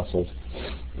pillae muscles.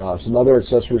 Some other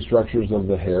accessory structures of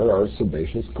the hair are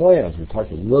sebaceous glands. We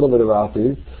talked a little bit about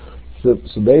these.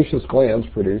 Sebaceous glands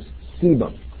produce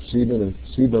sebum.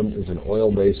 Sebum is an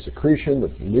oil-based secretion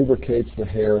that lubricates the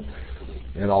hair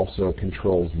and also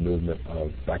controls the movement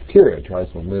of bacteria. It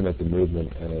tries to limit the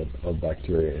movement of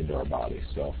bacteria into our body.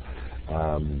 So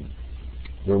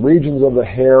the regions of the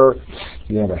hair,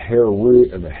 you have a hair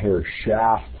root and a hair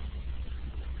shaft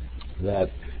that,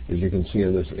 as you can see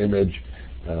in this image,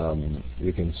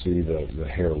 you can see the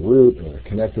hair root and the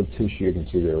connective tissue. You can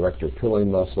see the erector pillae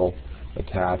muscle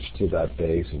attached to that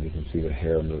base, and you can see the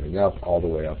hair moving up all the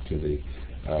way up to the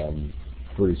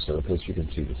free surface. You can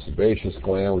see the sebaceous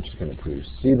gland, which is going to produce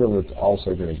sebum. It's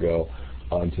also going to go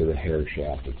onto the hair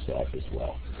shaft itself as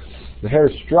well. The hair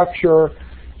structure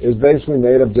is basically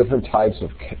made of different types of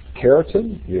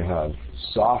keratin. You have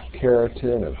soft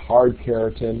keratin and hard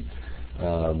keratin.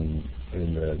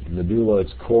 In the medulla,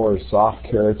 its core is soft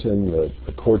keratin.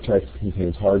 The cortex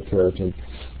contains hard keratin.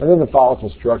 And then the follicle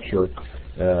structure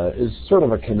is sort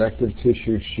of a connective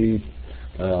tissue sheath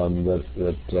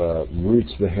that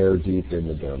roots the hair deep in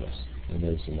the dermis. And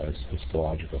there's a nice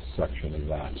histological section of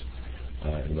that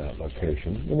in that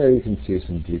location. And there you can see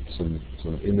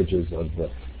some images of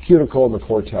the cuticle and the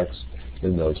cortex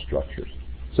in those structures.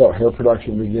 So hair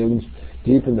production begins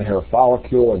deep in the hair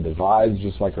follicle and divides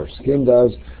just like our skin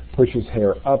does, pushes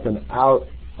hair up and out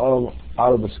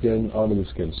of the skin onto the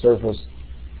skin surface,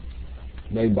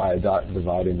 made by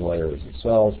dividing layers of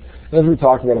cells. And as we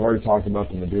talked about, I've already talked about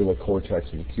the medulla, cortex,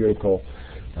 and the cuticle.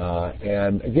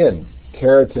 And again,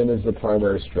 keratin is the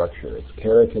primary structure. It's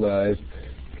keratinized.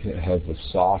 It has the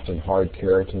soft and hard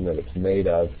keratin that it's made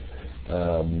of.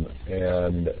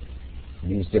 And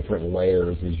these different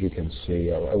layers, as you can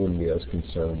see, I wouldn't be as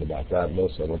concerned about that.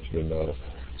 Mostly I want you to know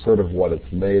sort of what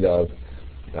it's made of.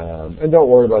 And don't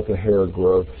worry about the hair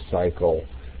growth cycle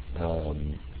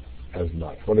as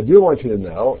much. What I do want you to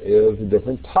know is the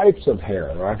different types of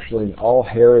hair. Actually, all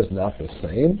hair is not the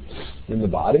same in the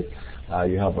body.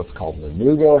 You have what's called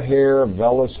lanugo hair,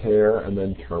 vellus hair, and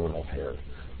then terminal hair.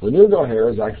 Lanugo hair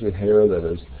is actually hair that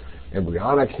is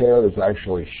embryonic hair that's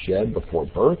actually shed before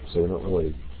birth, so we don't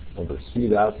really ever see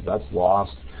that. That's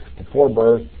lost before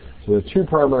birth. So the two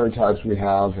primary types we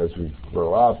have as we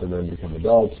grow up and then become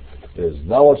adults is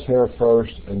vellus hair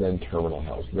first and then terminal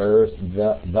hair.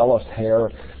 Vellus hair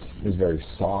is very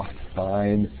soft,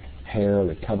 fine hair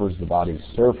that covers the body's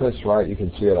surface, right? You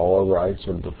can see it all over. I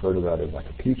sort of refer to that as like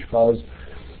a peach fuzz.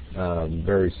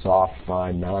 Very soft,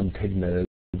 fine, non-pigmented.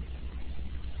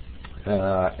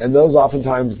 And those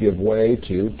oftentimes give way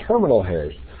to terminal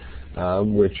hairs,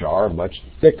 which are much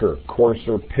thicker,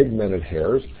 coarser, pigmented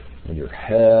hairs on your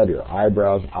head, your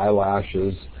eyebrows,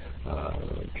 eyelashes,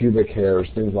 pubic hairs,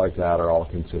 things like that are all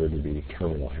considered to be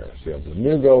terminal hairs. So you have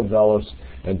lanugo, vellus,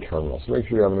 and terminal. So make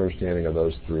sure you have an understanding of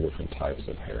those three different types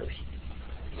of hairs.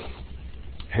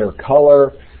 Hair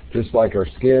color, just like our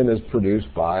skin, is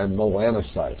produced by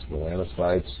melanocytes.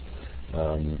 Melanocytes,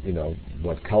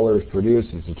 what color is produced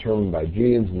is determined by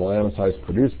genes. Melanocytes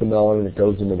produce the melanin, it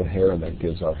goes into the hair, and that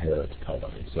gives our hair its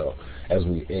color. And so as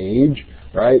we age,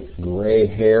 right, gray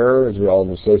hair, as we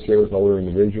all associate with older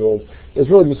individuals, is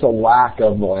really just a lack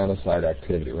of melanocyte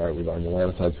activity, right? Our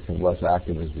melanocytes become less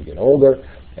active as we get older,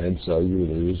 and so you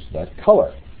lose that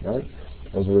color, right?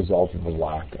 as a result of the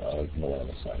lack of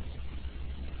melanocytes.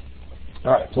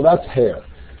 All right, so that's hair.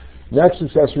 Next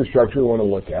accessory structure we want to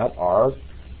look at are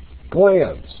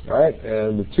glands, right?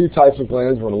 And the two types of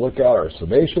glands we want to look at are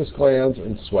sebaceous glands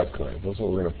and sweat glands. That's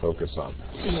what we're going to focus on.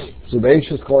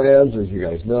 Sebaceous glands, as you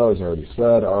guys know, as I already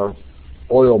said, are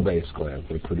oil-based glands.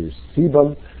 They produce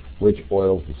sebum, which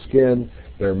oils the skin.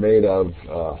 They're made of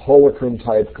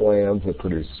holochrome-type glands that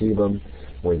produce sebum,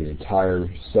 where the entire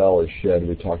cell is shed.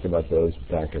 We talked about those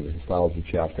back in the histology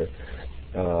chapter.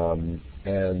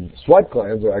 And sweat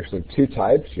glands are actually two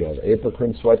types. You have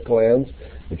apocrine sweat glands,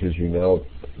 which, as you know,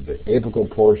 the apical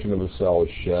portion of the cell is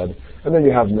shed. And then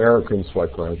you have merocrine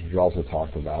sweat glands, which we also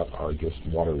talked about, are just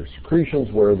watery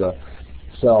secretions where the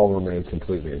cell remains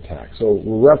completely intact. So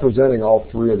we're representing all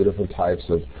three of the different types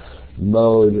of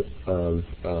mode of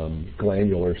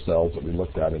glandular cells that we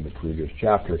looked at in the previous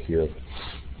chapter here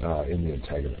in the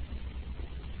integument.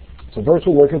 So first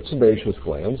we'll look at sebaceous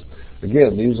glands.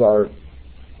 Again, these are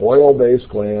oil-based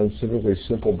glands, typically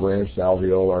simple branched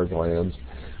alveolar glands,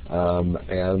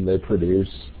 and they produce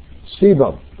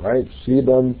sebum, right?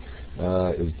 Sebum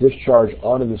is discharged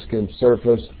onto the skin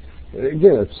surface.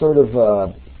 Again, it's sort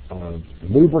of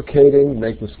lubricating,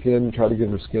 make the skin, try to give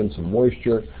the skin some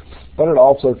moisture, but it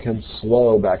also can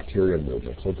slow bacteria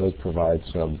movement, so it does provide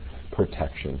some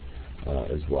protection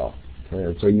as well.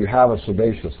 And so you have a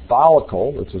sebaceous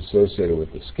follicle that's associated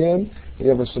with the skin, and you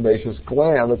have a sebaceous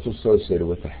gland that's associated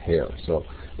with the hair. So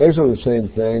basically the same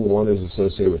thing. One is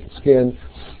associated with the skin,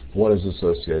 one is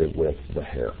associated with the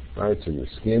hair, right? So your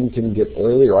skin can get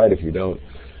oily, right, if you don't,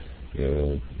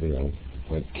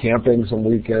 went camping some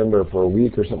weekend or for a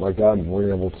week or something like that and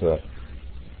weren't able to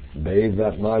bathe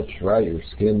that much, right? Your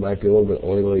skin might be a little bit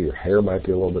oily, your hair might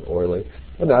be a little bit oily,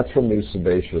 and that's from these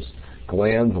sebaceous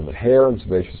glands on the hair and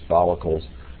sebaceous follicles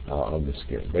on the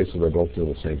skin. Basically, they both do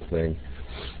the same thing,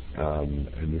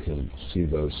 and you can see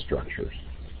those structures.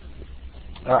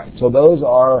 All right, so those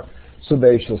are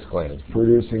sebaceous glands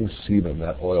producing sebum,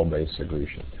 that oil-based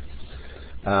secretion.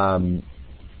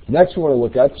 Next, we want to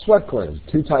look at sweat glands.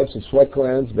 Two types of sweat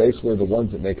glands, basically the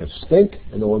ones that make a stink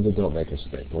and the ones that don't make a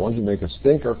stink. The ones that make a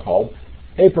stink are called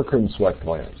apocrine sweat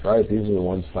glands, right? These are the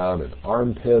ones found in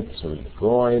armpits or in the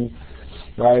groin,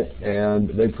 right? And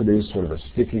they produce sort of a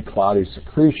sticky, cloudy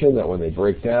secretion that when they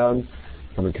break down,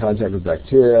 come in contact with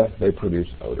bacteria, they produce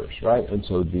odors, right? And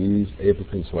so these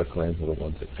apocrine sweat glands are the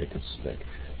ones that make a stink.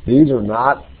 These are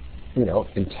not,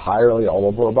 entirely all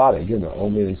over our body. Again, they're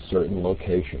only in certain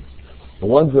locations. The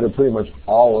ones that are pretty much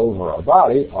all over our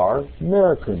body are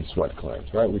merocrine sweat glands,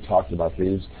 right? We talked about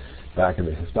these back in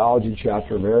the histology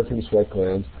chapter. Merocrine sweat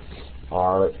glands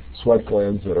are sweat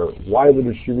glands that are widely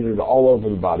distributed all over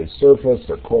the body's surface.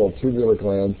 They're coiled tubular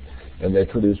glands, and they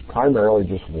produce primarily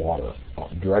just water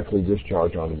directly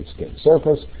discharged onto the skin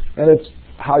surface, and it's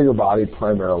how your body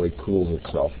primarily cools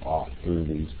itself off through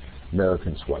these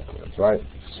merocrine sweat glands, right?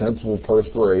 Sensible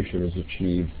perspiration is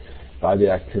achieved by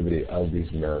the activity of these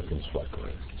merocrine sweat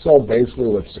glands. So basically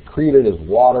what's secreted is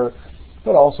water,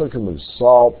 but also can be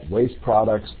salt, waste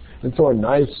products, and so a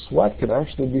nice sweat can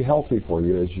actually be healthy for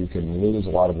you as you can lose a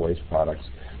lot of waste products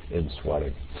in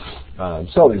sweating.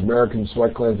 So these merocrine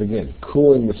sweat glands, again,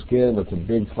 cooling the skin, that's a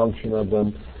big function of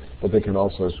them, but they can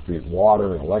also secrete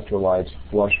water and electrolytes,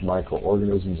 flush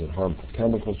microorganisms and harmful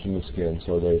chemicals from the skin,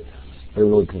 so they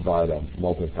really provide a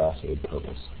multifaceted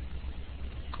purpose.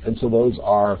 And so those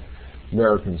are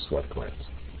merocrine sweat glands.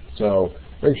 So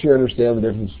make sure you understand the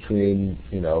difference between,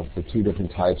 the two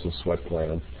different types of sweat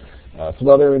glands. Some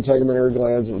other integumentary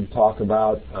glands that we talk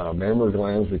about, mammary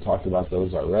glands, we talked about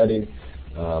those already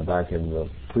back in the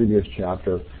previous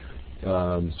chapter.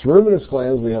 Ceruminous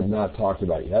glands we have not talked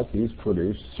about yet. These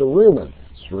produce cerumen.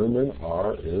 Cerumen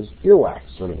is earwax,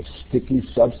 sort of a sticky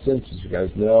substance, as you guys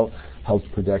know, helps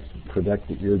protect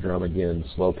the eardrum, again,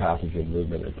 slow pathogen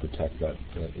movement and protect that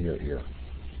ear.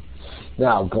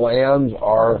 Now, glands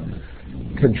are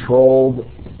controlled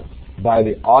by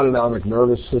the autonomic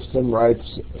nervous system, right?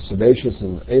 Sebaceous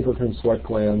and apocrine sweat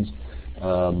glands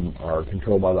are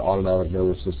controlled by the autonomic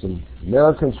nervous system.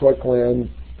 Merocrine sweat gland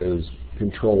is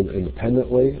controlled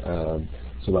independently,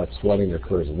 so that sweating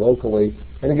occurs locally.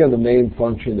 And again, the main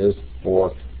function is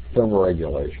for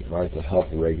thermoregulation, right, to help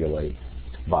regulate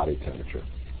body temperature.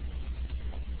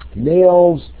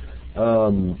 Nails,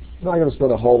 I'm not going to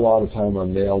spend a whole lot of time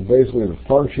on nails. Basically, the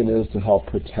function is to help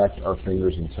protect our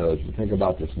fingers and toes. You think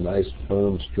about this nice,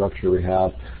 firm structure we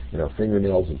have in our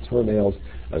fingernails and toenails.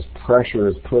 As pressure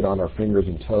is put on our fingers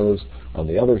and toes on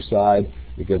the other side,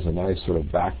 it gives a nice sort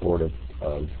of backboard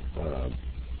of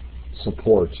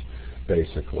support,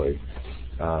 basically,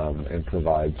 and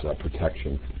provides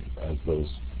protection as those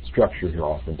structures are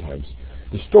oftentimes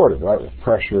distorted, right, with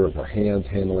pressure of our hands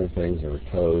handling things, and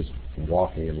our toes,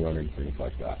 walking and running, things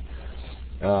like that.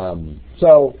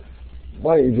 So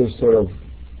why don't you just sort of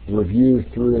review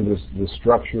through the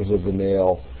structures of the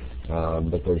nail,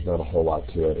 but there's not a whole lot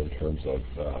to it in terms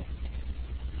of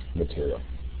material.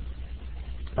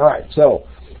 All right, so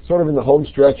sort of in the home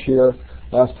stretch here,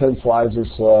 last 10 slides or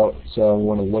so I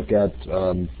want to look at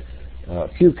a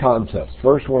few concepts.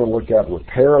 First, I want to look at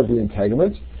repair of the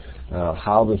integument,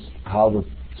 how the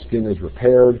skin is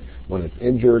repaired when it's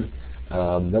injured.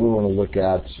 Then we want to look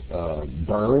at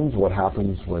burns, what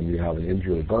happens when you have an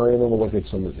injury or burn, and then we'll look at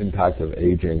some impact of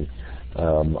aging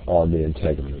on the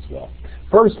integument as well.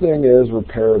 First thing is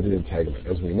repair of the integument.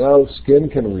 As we know, skin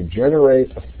can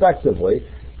regenerate effectively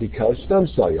because stem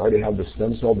cell. You already have the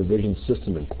stem cell division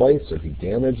system in place, so if you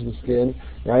damage the skin,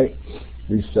 right,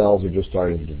 these cells are just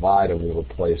starting to divide and will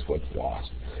replace what's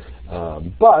lost.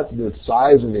 But the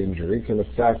size of the injury can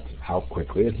affect how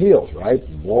quickly it heals, right?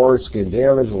 The more skin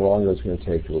damage, the longer it's going to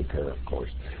take to repair, of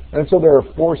course. And so there are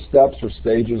 4 steps or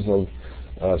stages of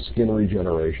skin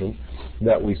regeneration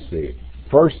that we see.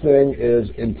 First thing is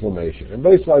inflammation. And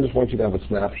basically, I just want you to have a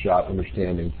snapshot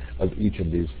understanding of each of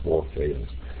these 4 phases.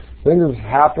 Thing that's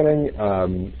happening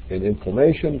in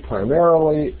inflammation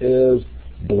primarily is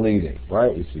bleeding,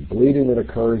 right? We see bleeding that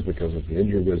occurs because if the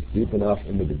injury goes deep enough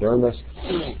into the dermis,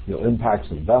 it'll impact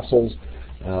some vessels,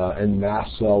 and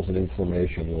mast cells and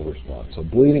inflammation will respond. So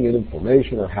bleeding and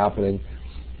inflammation are happening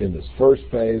in this first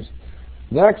phase.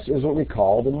 Next is what we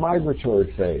call the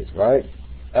migratory phase, right?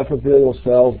 Epithelial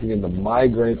cells begin to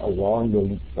migrate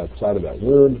along that side of that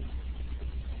wound.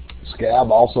 Scab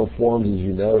also forms, as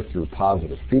you know, through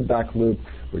positive feedback loop,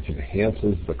 which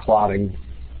enhances the clotting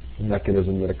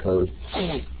mechanism that occurs.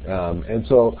 And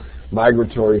so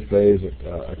migratory phase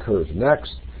occurs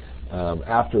next.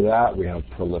 After that, we have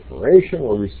proliferation,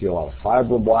 where we see a lot of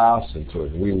fibroblasts and sort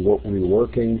of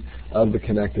reworking of the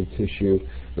connective tissue.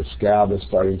 The scab is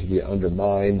starting to be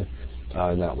undermined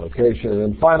in that location. And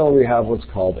then finally, we have what's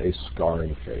called a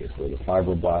scarring phase, where the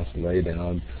fibroblasts lay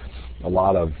down a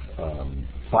lot of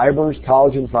fibers,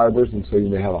 collagen fibers, and so you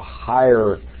may have a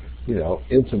higher,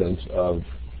 incidence of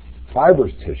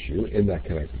fibrous tissue in that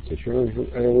connective tissue,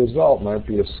 and a result might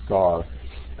be a scar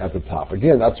at the top.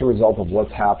 Again, that's a result of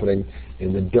what's happening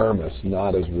in the dermis,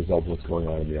 not as a result of what's going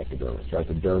on in the epidermis, right?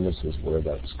 The dermis is where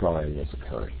that scarring is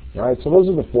occurring. All right, so those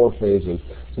are the 4 phases.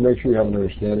 So make sure you have an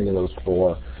understanding of those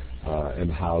 4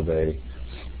 and how they,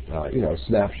 a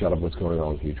snapshot of what's going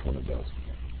on with each one of those.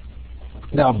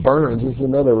 Now, burns is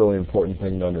another really important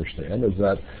thing to understand, is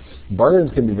that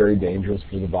burns can be very dangerous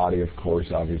for the body, of course,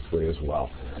 obviously, as well.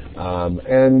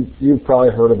 And you've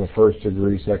probably heard of a 1st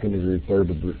degree, 2nd degree,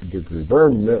 3rd degree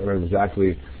burn. I don't know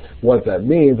exactly what that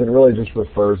means, and it really just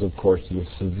refers, of course, to the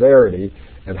severity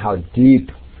and how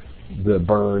deep the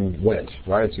burn went,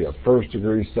 right? So you have 1st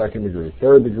degree, 2nd degree,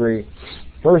 3rd degree.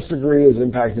 1st degree is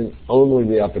impacting only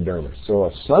the epidermis. So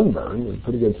a sunburn, a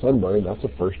pretty good sunburn, that's a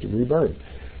 1st degree burn.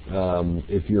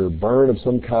 If you're a burn of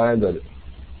some kind that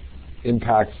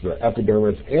impacts the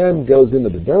epidermis and goes into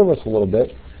the dermis a little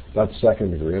bit, that's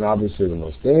 2nd degree. And obviously the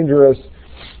most dangerous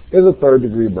is a 3rd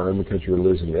degree burn, because you're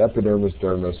losing the epidermis,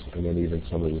 dermis, and then even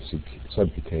some of the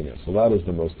subcutaneous. So that is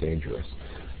the most dangerous.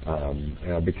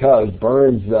 Because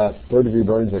burns 3rd degree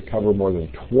burns that cover more than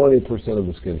 20% of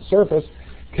the skin surface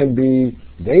can be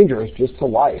dangerous just to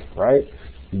life, right?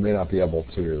 You may not be able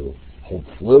to hold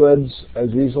fluids as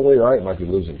easily, right? You might be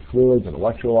losing fluids and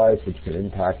electrolytes, which can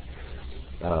impact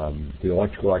the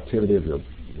electrical activity of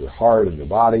your heart and your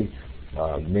body.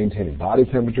 Maintaining body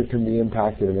temperature can be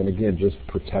impacted, and then again, just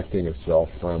protecting itself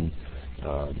from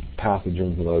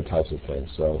pathogens and other types of things.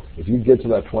 So if you get to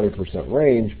that 20%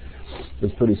 range,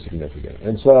 it's pretty significant.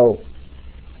 And so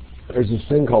there's this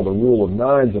thing called the rule of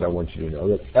 9s that I want you to know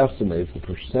that estimates the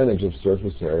percentage of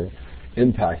surface area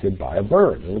impacted by a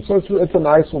burn. And so it's a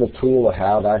nice little tool to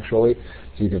have, actually,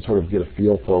 so you can sort of get a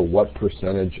feel for what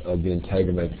percentage of the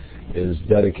integument is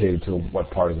dedicated to what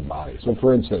part of the body. So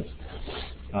for instance,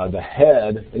 the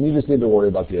head, and you just need to worry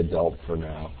about the adult for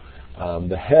now,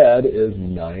 the head is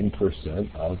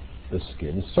 9% of the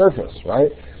skin surface,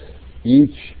 right?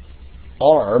 Each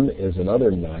arm is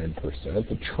another 9%.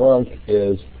 The trunk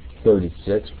is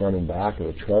 36, front and back of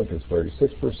the trunk is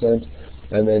 36%,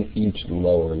 and then each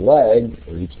lower leg,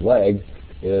 or each leg,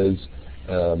 is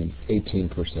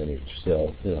 18% each.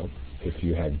 So, if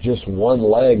you have just one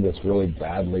leg that's really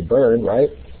badly burned, right,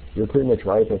 you're pretty much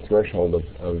right at the threshold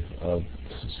of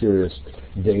serious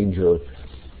danger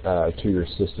to your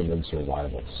system and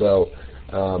survival. So,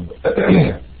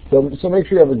 so make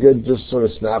sure you have a good, just sort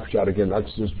of snapshot. Again,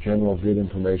 that's just general good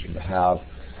information to have.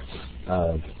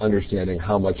 of understanding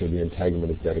how much of the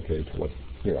integument is dedicated to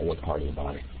what part of the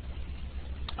body.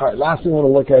 All right, last thing I want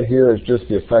to look at here is just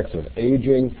the effects of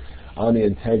aging on the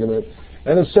integument.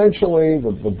 And essentially,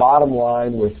 the bottom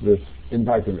line with this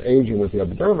impact of aging with the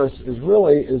epidermis is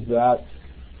that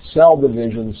cell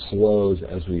division slows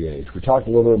as we age. We talked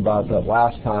a little bit about that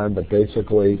last time, but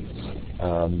basically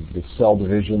the cell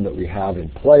division that we have in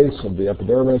place of the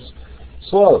epidermis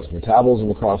slows.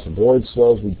 Metabolism across the board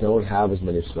slows. We don't have as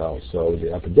many cells. So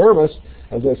the epidermis,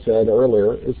 as I said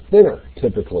earlier, is thinner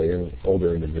typically in an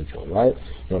older individual, right?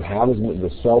 You don't have the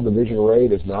cell division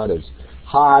rate is not as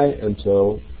high, and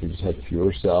so you just have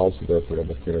fewer cells, so therefore you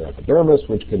have a thinner epidermis,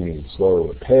 which can mean slower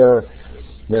repair.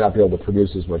 You may not be able to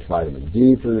produce as much vitamin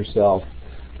D for yourself.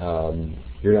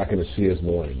 You're not going to see as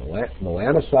many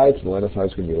melanocytes.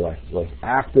 Melanocytes can be less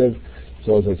active.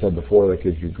 So as I said before, that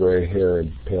gives you gray hair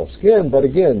and pale skin. But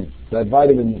again, that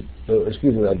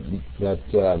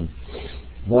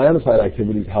melanocyte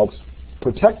activity helps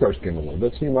protect our skin a little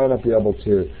bit, so you might not be able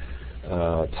to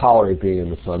tolerate being in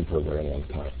the sun for a very long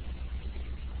time.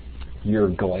 Your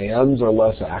glands are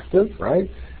less active, right?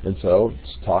 And so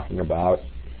it's talking about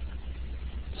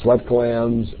sweat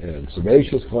glands and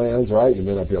sebaceous glands, right? You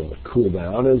may not be able to cool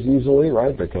down as easily,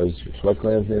 right? Because your sweat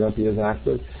glands may not be as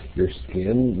active. Your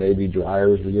skin may be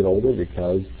drier as we get older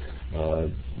because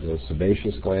the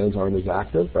sebaceous glands aren't as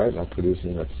active, right? Not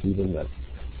producing that sebum, that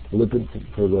lipid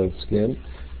for the skin.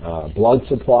 Blood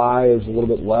supply is a little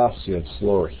bit less. You have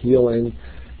slower healing.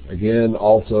 Again,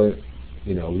 also,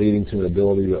 leading to an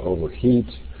ability to overheat.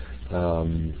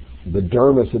 The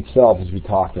dermis itself, as we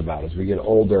talked about, as we get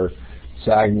older,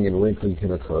 sagging and wrinkling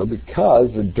can occur because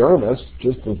the dermis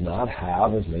just does not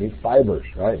have as many fibers,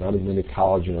 right? Not as many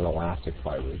collagen and elastic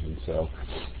fibers. And so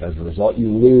as a result, you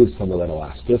lose some of that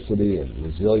elasticity and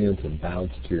resilience and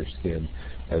bounce to your skin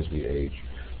as we age.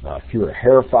 Fewer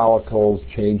hair follicles,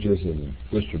 changes in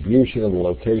distribution and the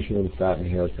location of the fat and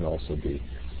hair can also be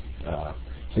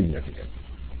significant.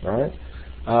 All right?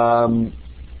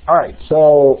 All right,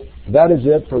 so that is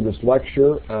it for this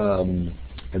lecture, and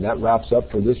that wraps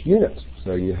up for this unit.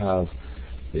 So you have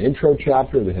the intro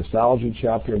chapter, the histology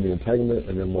chapter, and the integument,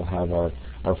 and then we'll have our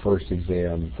first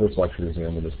lecture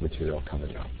exam of this material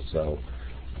coming up. So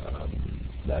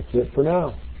that's it for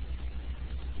now.